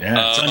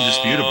 Yeah, it's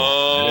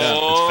undisputable.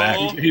 It's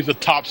fact. He's a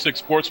top 6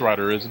 sports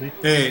writer, isn't he?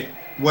 Hey,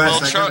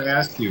 Wes, I gotta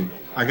ask you,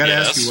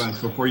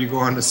 Wes, before you go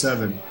on to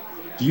 7.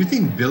 Do you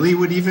think Billy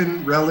would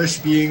even relish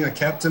being a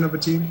captain of a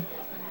team?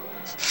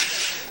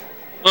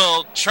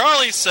 Well,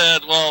 Charlie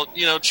said,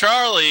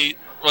 Charlie.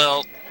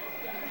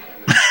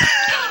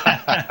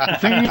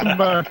 Thinking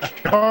about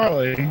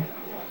Charlie.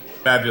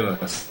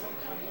 Fabulous.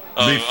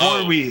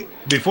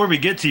 Before we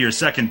get to your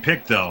second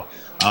pick, though,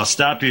 I'll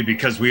stop you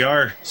because we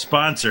are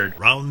sponsored.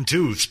 Round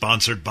 2,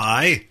 sponsored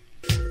by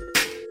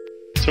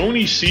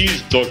Tony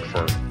C's Duck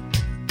Farm.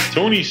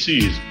 Tony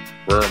C's,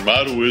 where our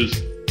motto is,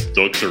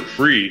 ducks are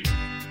free,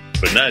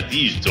 but not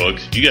these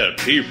ducks. You gotta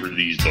pay for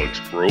these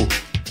ducks, bro.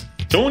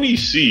 Tony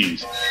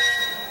C's.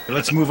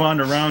 Let's move on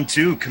to round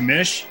 2,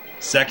 Commish.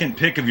 Second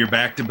pick of your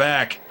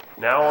back-to-back.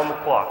 Now on the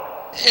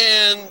clock.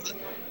 And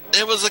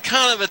it was a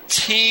kind of a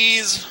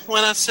tease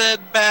when I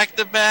said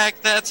back-to-back.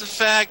 That's a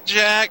fact,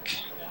 Jack.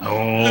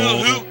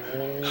 Oh.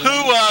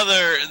 Who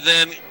other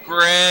than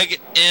Greg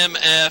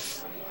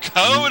M.F.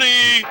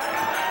 Cody?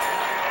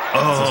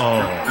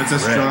 Oh. That's a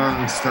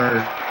strong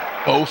start.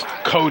 Both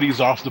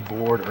Cody's off the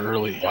board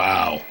early.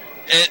 Wow.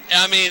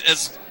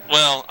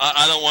 Well,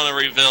 I don't want to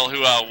reveal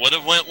who I would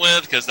have went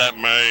with because that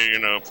may,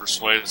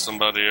 persuade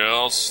somebody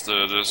else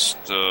to just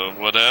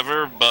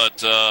whatever.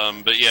 But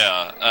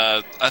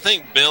yeah, I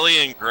think Billy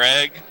and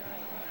Greg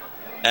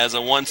as a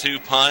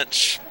 1-2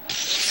 punch.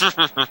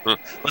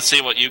 Let's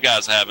see what you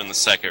guys have in the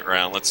second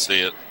round. Let's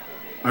see it.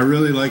 I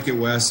really like it,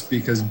 Wes,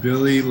 because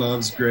Billy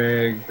loves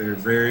Greg. They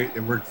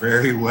work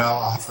very well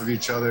off of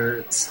each other.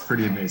 It's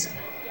pretty amazing.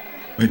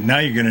 But now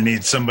you're going to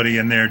need somebody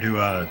in there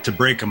to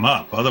break them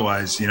up.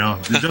 Otherwise, it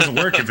doesn't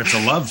work if it's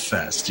a love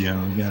fest. You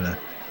gotta.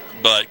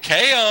 But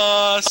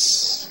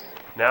chaos.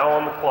 Now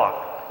on the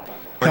clock.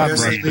 I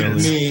guess it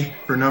leaves me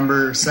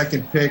for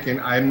second pick,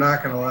 and I'm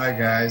not going to lie,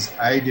 guys.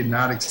 I did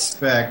not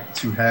expect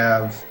to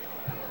have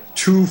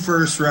 2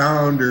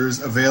 first-rounders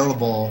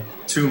available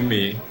to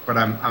me, but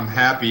I'm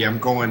happy. I'm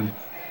going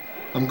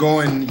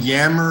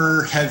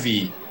Yammer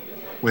heavy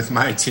with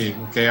my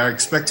team. Okay, I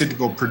expected to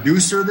go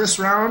producer this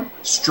round,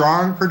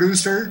 strong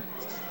producer,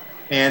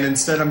 and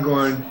instead I'm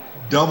going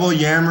double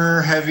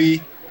Yammer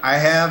heavy. I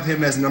have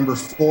him as number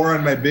 4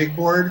 on my big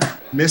board,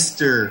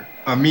 Mr.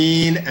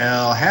 Amin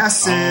El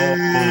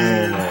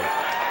Hassan.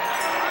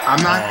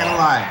 I'm not gonna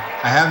lie,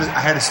 I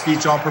had a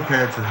speech all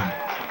prepared for him.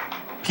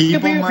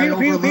 People might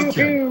overlook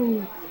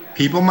him.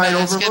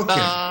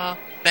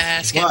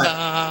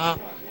 Basketball.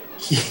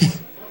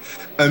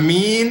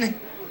 Amin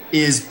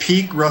is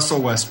peak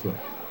Russell Westbrook.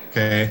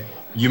 Okay,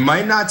 you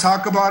might not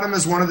talk about him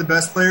as one of the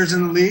best players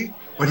in the league,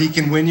 but he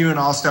can win you an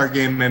All-Star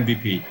Game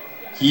MVP.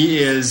 He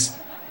is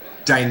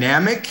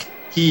dynamic.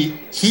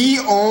 He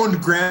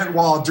owned Grant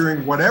Wall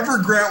during whatever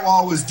Grant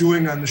Wall was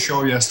doing on the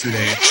show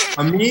yesterday.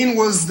 Amin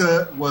was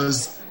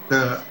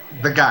the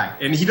guy,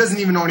 and he doesn't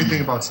even know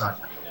anything about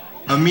soccer.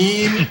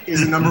 Amin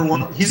is a number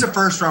 1. He's a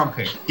first-round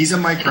pick. He's a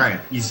Mike Ryan.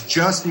 He's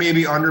just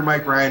maybe under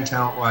Mike Ryan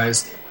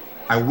talent-wise.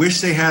 I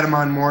wish they had him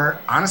on more.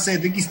 Honestly, I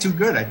think he's too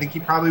good. I think he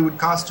probably would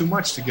cost too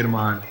much to get him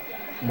on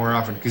more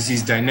often because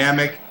he's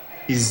dynamic.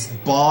 He's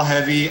ball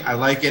heavy. I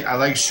like it. I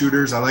like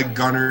shooters. I like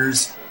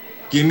gunners.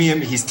 Give me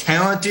him. He's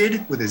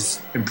talented with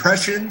his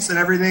impressions and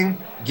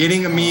everything.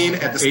 Getting Amin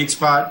at the 8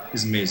 spot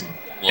is amazing.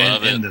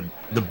 Love it. And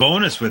the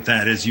bonus with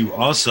that is you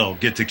also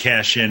get to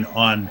cash in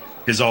on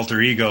his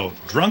alter ego,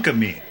 Drunk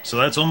Amin. So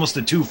that's almost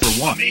a 2 for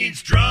 1.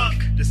 Amin's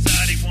drunk.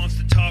 Decide he wants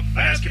to talk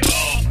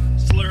basketball.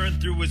 Slurring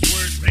through his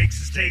words makes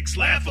his takes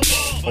laughable.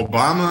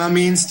 Obama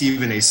Amin,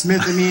 Stephen A.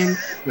 Smith Amin,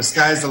 the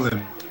sky's the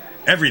limit.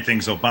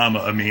 Everything's Obama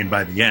Amin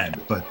by the end,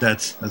 but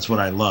that's what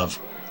I love.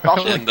 I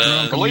feel like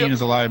Drunk Amin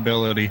is a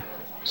liability.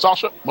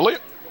 Sasha, Malia.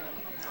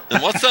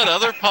 And what's that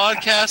other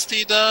podcast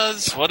he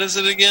does? What is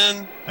it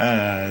again?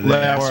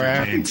 Hour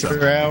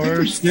after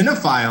hours.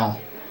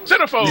 Cinephile.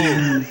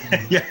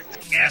 Yeah.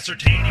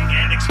 Ascertaining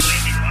and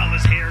explaining while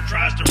his hair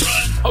tries to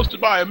run. Hosted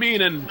by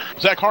Amin and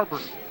Zach Harper.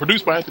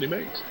 Produced by Anthony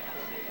Mays.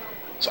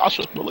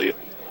 Sasha, Malia.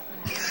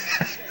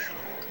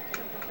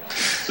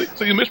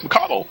 See, Mitch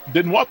McConnell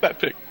didn't want that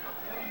pick.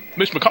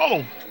 Mitch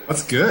McConnell.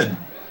 That's good.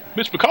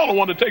 Mitch McConnell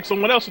wanted to take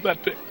someone else with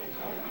that pick.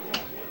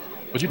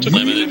 But you took it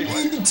anyway. You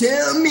mean to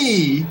tell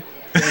me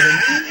that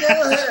Amin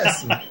El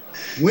Hassan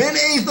went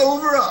 8th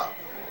overall?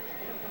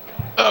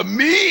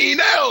 Amin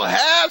El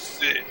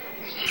Hassan.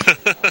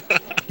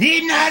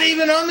 He's not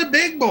even on the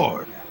big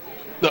board.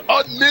 The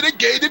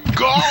unmitigated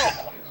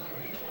gall.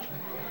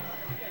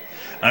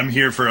 I'm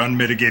here for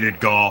unmitigated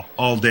gall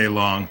all day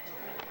long.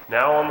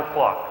 Now on the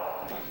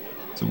clock.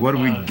 So what do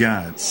we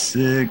got?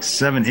 6,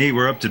 7, 8.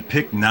 We're up to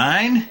pick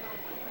 9.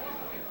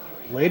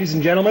 Ladies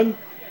and gentlemen,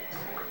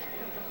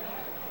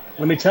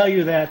 let me tell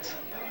you that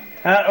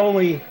not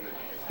only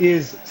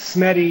is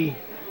Smetty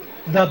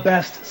the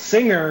best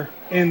singer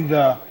in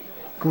the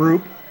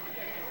group,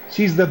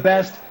 she's the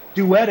best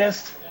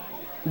duettist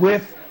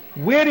with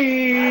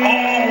Whitty.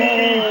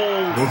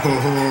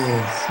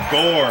 Oh,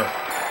 score.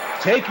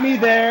 Take Me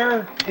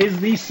There is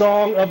the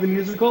song of the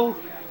musical,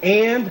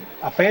 and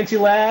A Fancy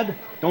Lad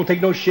don't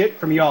take no shit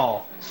from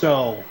y'all.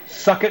 So,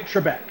 suck it,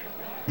 Trebek.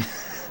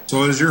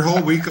 So is your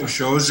whole week of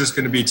shows just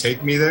going to be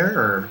Take Me There?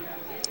 Or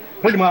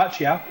Pretty much,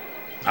 yeah.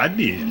 I'd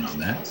be in on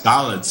that.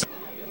 Solid.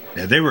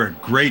 Yeah, they were a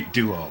great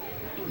duo.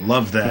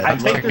 Love that. I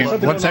think there's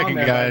something One along second,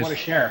 there that I guys. want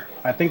to share.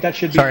 I think that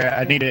should be... Sorry,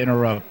 I need to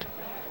interrupt.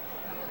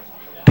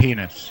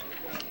 Penis.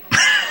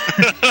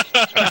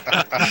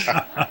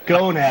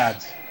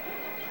 Gonads.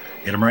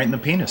 Hit him right in the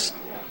penis.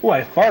 Oh,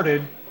 I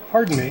farted.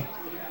 Pardon me.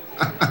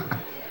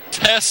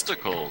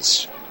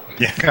 Testicles.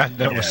 Yeah, God,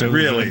 that was so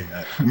really.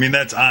 good. I mean,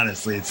 that's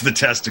honestly, it's the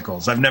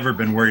testicles. I've never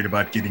been worried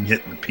about getting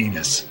hit in the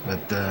penis,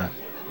 but the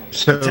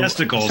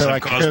testicles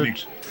have caused me.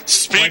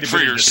 Speak for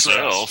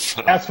yourself.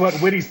 That's what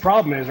Whitty's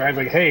problem is, right?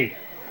 Like, hey,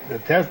 the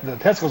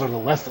testicles are the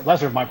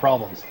lesser of my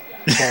problems.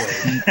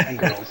 Boys and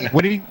girls.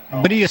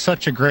 Whitty is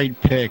such a great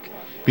pick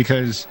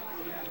because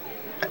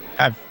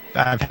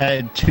I've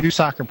had 2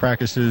 soccer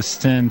practices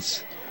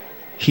since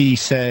he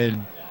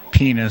said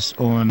penis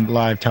on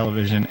live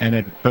television, and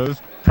at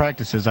both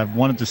practices I've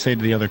wanted to say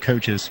to the other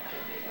coaches,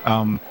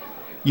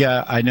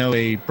 yeah, I know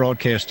a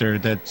broadcaster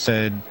that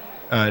said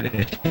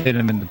it hit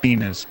him in the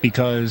penis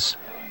because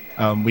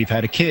we've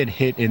had a kid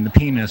hit in the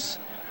penis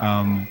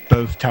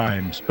both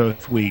times,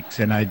 both weeks,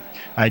 and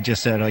I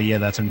just said, "Oh yeah,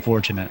 that's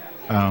unfortunate,"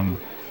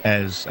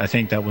 as I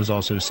think that was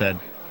also said,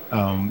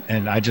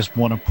 and I just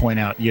want to point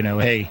out,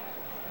 hey,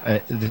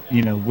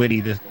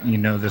 Whitty,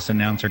 this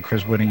announcer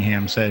Chris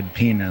Whittingham said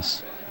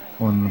penis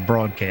on the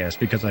broadcast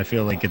because I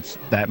feel like it's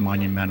that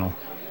monumental.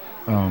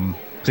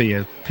 So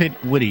yeah,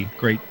 Whitty,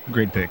 great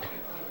pick.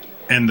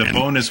 And the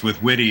bonus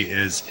with Whitty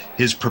is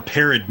his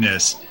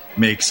preparedness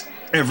makes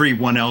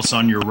everyone else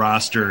on your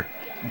roster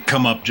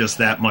come up just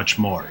that much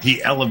more.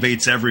 He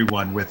elevates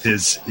everyone with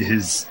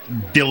his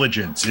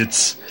diligence.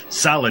 It's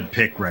solid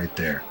pick right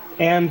there.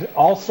 And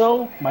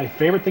also, my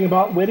favorite thing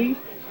about Whitty,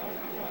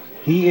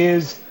 he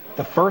is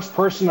the first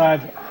person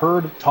I've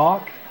heard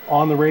talk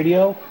on the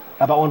radio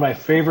about one of my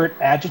favorite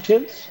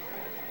adjectives,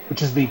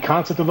 which is the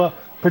concept of a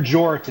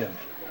pejorative.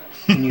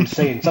 When you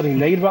say something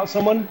negative about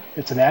someone,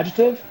 it's an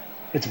adjective,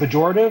 it's a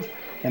pejorative,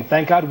 and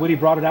thank God Whitty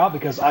brought it out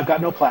because I've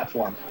got no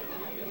platform.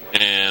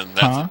 And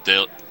that's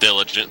a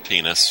diligent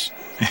penis.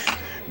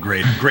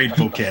 Great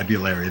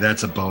vocabulary.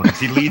 That's a bonus.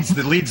 He leads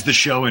the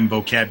show in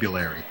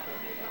vocabulary.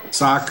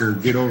 Soccer,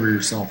 get over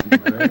yourself.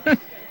 Right?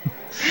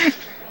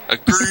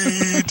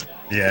 Agreed.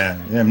 Yeah,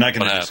 I'm not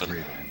going to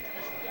disagree.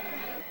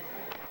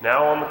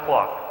 Now on the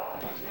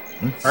clock.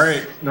 All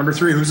right, number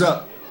 3, who's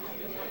up?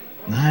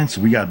 All right,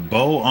 so we got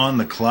Bo on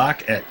the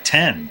clock at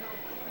 10.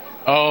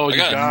 Oh, you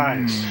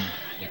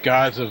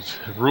guys have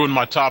ruined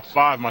my top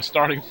 5, my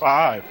starting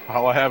 5.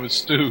 All I have is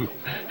Stu.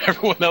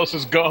 Everyone else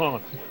is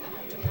gone.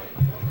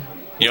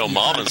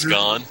 Mama's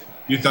gone.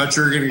 You thought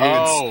you were going to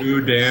get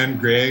Stu, Dan,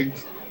 Greg,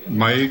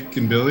 Mike,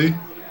 and Billy?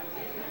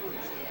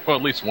 Well,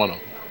 at least one of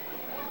them.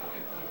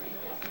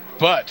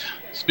 But,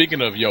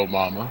 speaking of Yo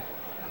Mama,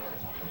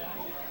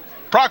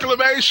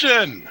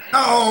 proclamation!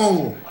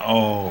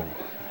 Oh.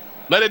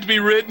 Let it be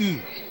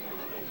written.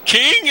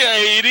 King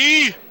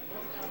 80!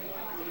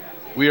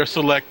 We are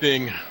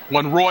selecting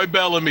one Roy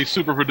Bellamy,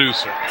 super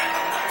producer,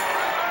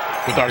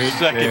 with our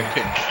second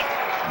pick.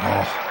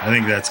 Oh, I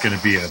think that's going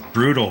to be a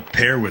brutal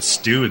pair with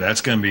Stu.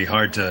 That's going to be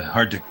hard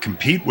to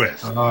compete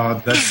with.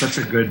 Oh, that's such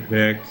a good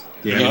pick.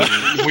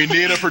 Yeah. We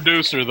need a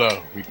producer,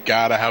 though. We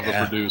got to have a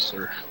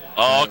producer.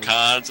 All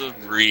kinds of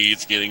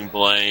breeds getting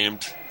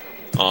blamed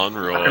on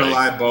Roy. I'm not gonna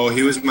lie, Bo.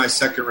 He was my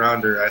second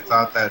rounder. I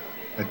thought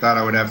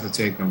I would have to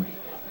take him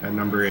at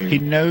number 8. He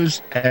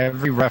knows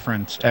every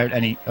reference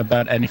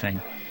about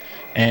anything,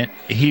 and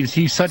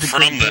he's such a from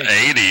the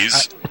pick.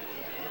 80s.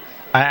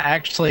 I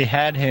actually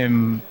had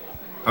him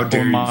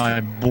on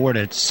my board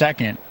at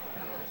second,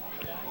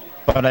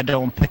 but I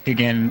don't pick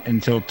again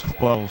until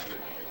 12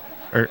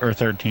 or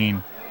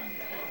 13.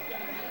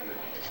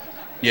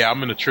 Yeah,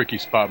 I'm in a tricky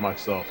spot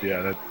myself.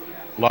 Yeah,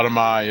 a lot of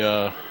my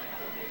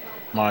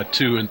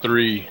 2 and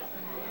 3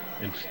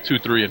 and 2,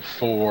 3, and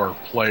 4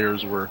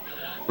 players were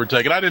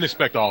taken. I didn't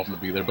expect all of them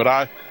to be there, but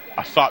I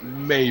thought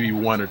maybe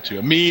 1 or 2.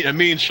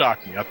 Amin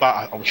shocked me.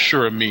 I was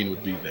sure Amin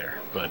would be there,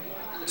 but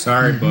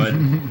sorry,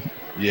 bud.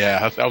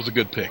 Yeah, that was a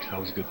good pick.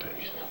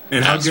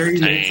 And how dare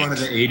you make fun of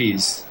the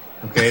 80s?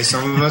 Okay,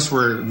 some of us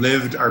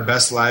lived our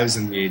best lives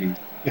in the 80s.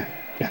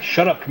 Yeah,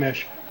 shut up,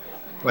 Kamish.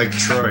 Like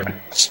Troy.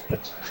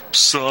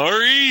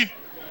 Sorry?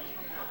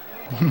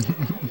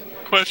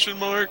 Question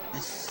mark?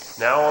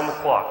 Now on the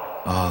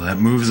clock. Oh, that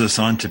moves us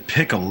on to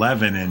pick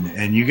 11,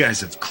 and you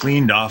guys have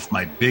cleaned off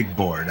my big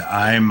board.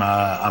 I'm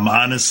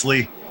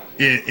honestly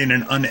in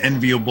an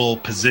unenviable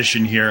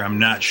position here. I'm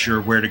not sure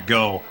where to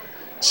go.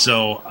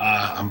 So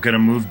I'm going to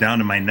move down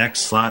to my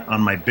next slot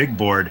on my big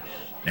board,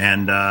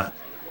 and I'm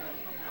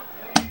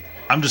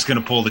just going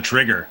to pull the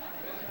trigger.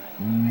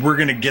 We're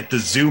going to get the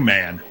Zoo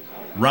Man,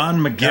 Ron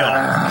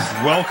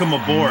McGill. Welcome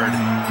aboard.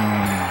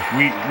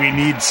 We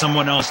need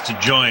someone else to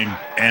join,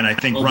 and I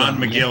think Ron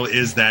McGill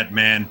is that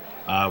man.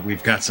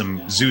 We've got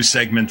some Zoo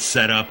segments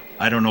set up.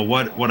 I don't know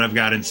what I've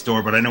got in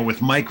store, but I know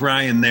with Mike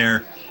Ryan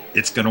there,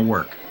 it's going to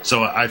work.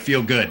 So I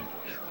feel good.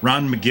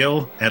 Ron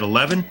McGill at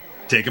 11,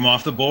 take him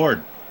off the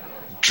board.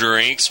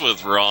 Drinks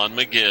with Ron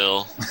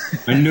McGill.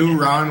 I knew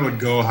Ron would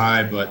go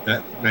high, but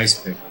nice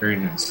pick. Very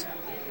nice.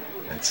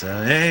 That's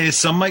hey,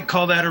 some might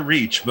call that a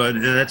reach, but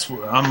that's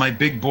on my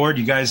big board.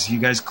 You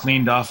guys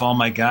cleaned off all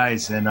my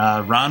guys, and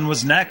Ron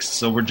was next.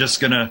 So we're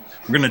gonna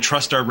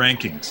trust our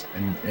rankings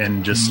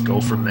and just go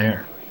from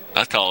there.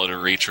 I call it a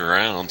reach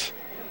around.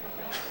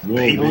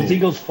 Those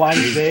Eagles flying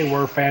today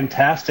were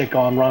fantastic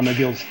on Ron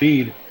McGill's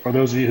feed. For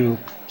those of you who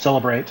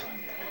celebrate,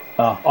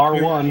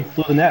 R1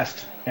 flew the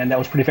nest, and that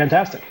was pretty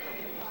fantastic.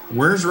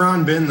 Where's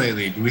Ron been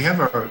lately? Do we have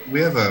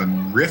a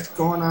rift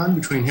going on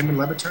between him and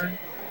Lebatard?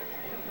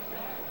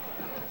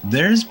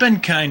 There's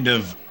been kind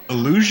of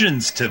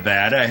allusions to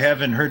that. I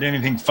haven't heard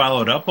anything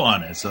followed up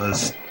on it, so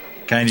it's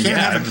kind of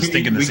I was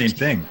thinking the same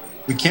thing.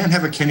 We can't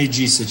have a Kenny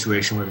G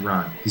situation with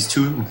Ron. He's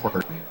too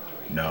important.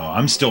 No,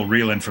 I'm still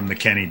reeling from the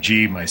Kenny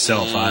G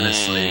myself.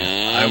 Honestly,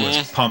 I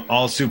was pumped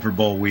all Super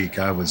Bowl week.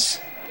 I was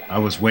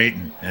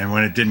waiting, and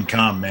when it didn't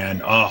come, man,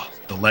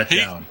 the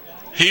letdown.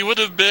 He would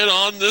have been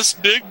on this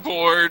big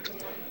board.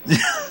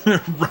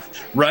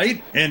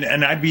 Right?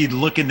 And I'd be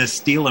looking to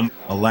steal him.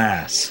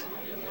 Alas,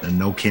 and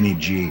no Kenny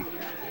G.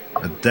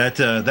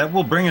 That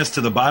will bring us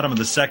to the bottom of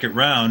the second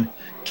round.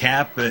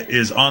 Cap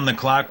is on the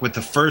clock with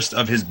the first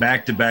of his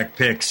back-to-back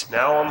picks.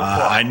 Now on the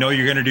clock. I know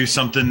you're going to do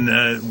something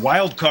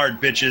wild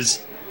card,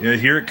 bitches.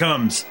 Here it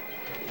comes.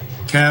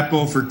 Cap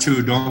 0 for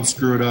 2. Don't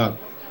screw it up.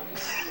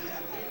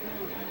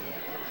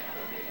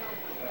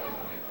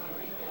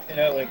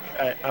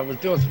 I was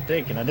doing some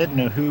thinking. I didn't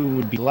know who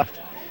would be left,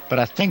 but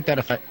I think that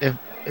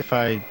if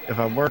I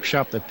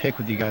workshop the pick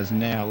with you guys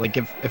now, like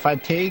if I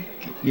take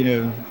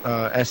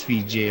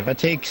SVG, if I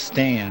take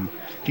Stan,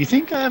 do you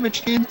think I have a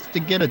chance to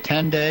get a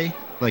 10-day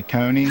like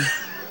Tony?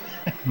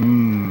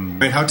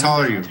 Wait, how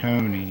tall are you?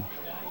 Tony.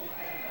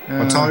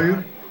 How tall are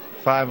you?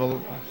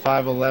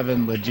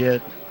 5'11",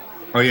 legit.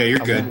 Oh yeah,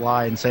 you're I good. won't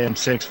lie and say I'm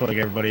 6 foot like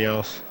everybody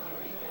else.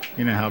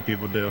 You know how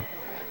people do.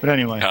 But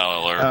anyway,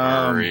 Kyler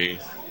Murray.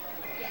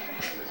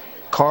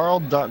 Carl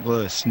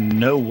Douglas,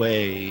 no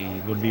way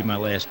would be my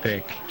last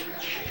pick.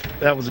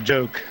 That was a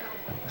joke.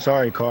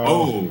 Sorry, Carl.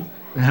 Oh.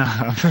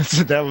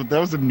 that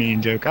was a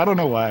mean joke. I don't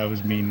know why I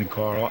was mean to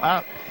Carl.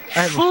 I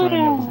have a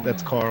friend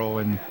that's Carl,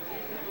 and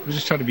I was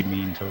just trying to be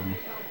mean to him.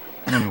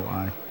 I don't know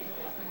why.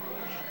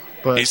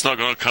 But he's not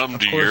going to come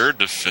to your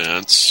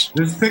defense.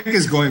 This pick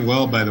is going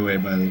well, by the way.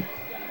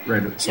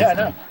 Yeah, I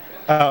know.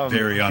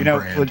 Very on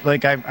brand.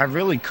 Like I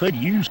really could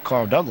use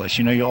Carl Douglas.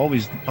 You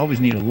always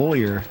need a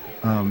lawyer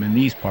in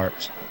these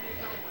parts.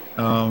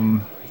 A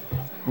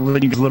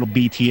little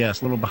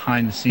BTS, a little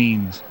behind the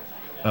scenes.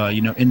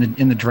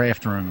 In the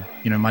draft room.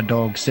 My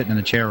dog's sitting in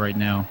the chair right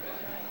now,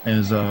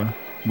 is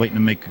waiting to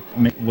make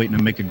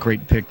a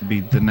great pick to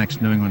be the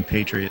next New England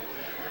Patriot.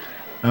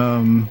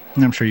 And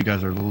I'm sure you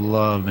guys are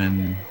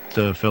loving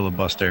the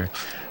filibuster.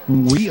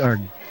 We are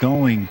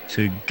going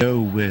to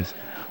go with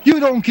 "You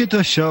Don't Get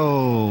the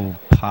Show,"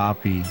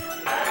 Poppy.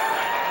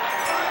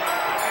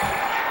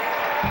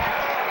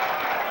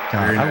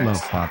 God, I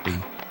love Poppy.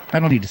 I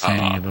don't need to say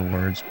any of the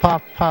words.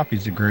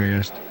 Poppy's the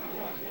greatest.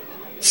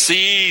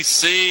 C.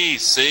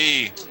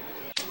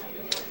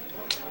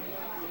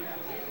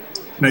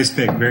 Nice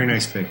pick. Very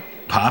nice pick.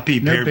 Poppy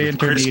paired with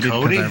Chris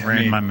Cody. I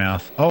ran my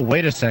mouth. Oh,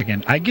 wait a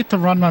second. I get to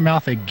run my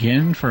mouth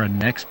again for a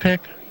next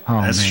pick?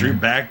 Oh, that's man. true.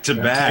 Back to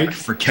back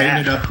for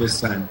Cat. Tighten it up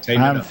this time.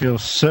 I feel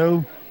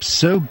so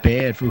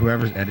bad for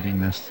whoever's editing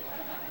this.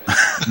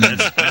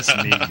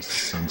 That's me,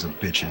 sons of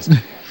bitches.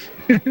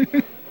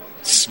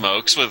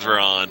 Smokes with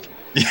Ron.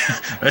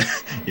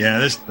 Yeah,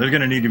 there's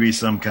going to need to be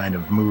some kind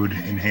of mood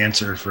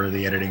enhancer for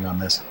the editing on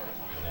this.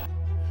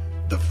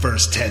 The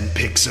first 10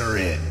 picks are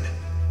in.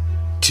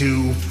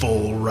 2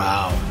 full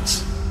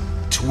rounds.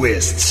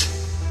 Twists.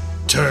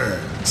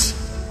 Turns.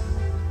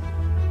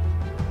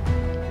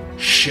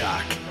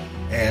 Shock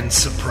and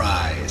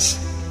surprise.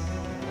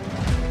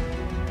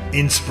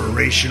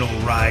 Inspirational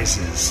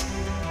rises.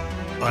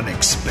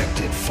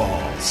 Unexpected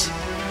falls.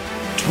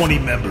 20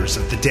 members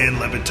of the Dan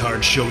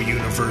Lebatard Show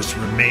universe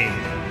remain.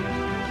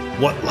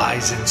 What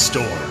lies in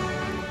store?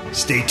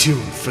 Stay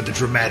tuned for the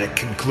dramatic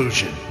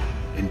conclusion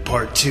in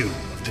part 2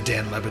 of the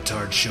Dan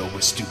Lebatard Show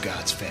with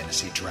Stugotz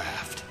Fantasy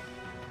Draft.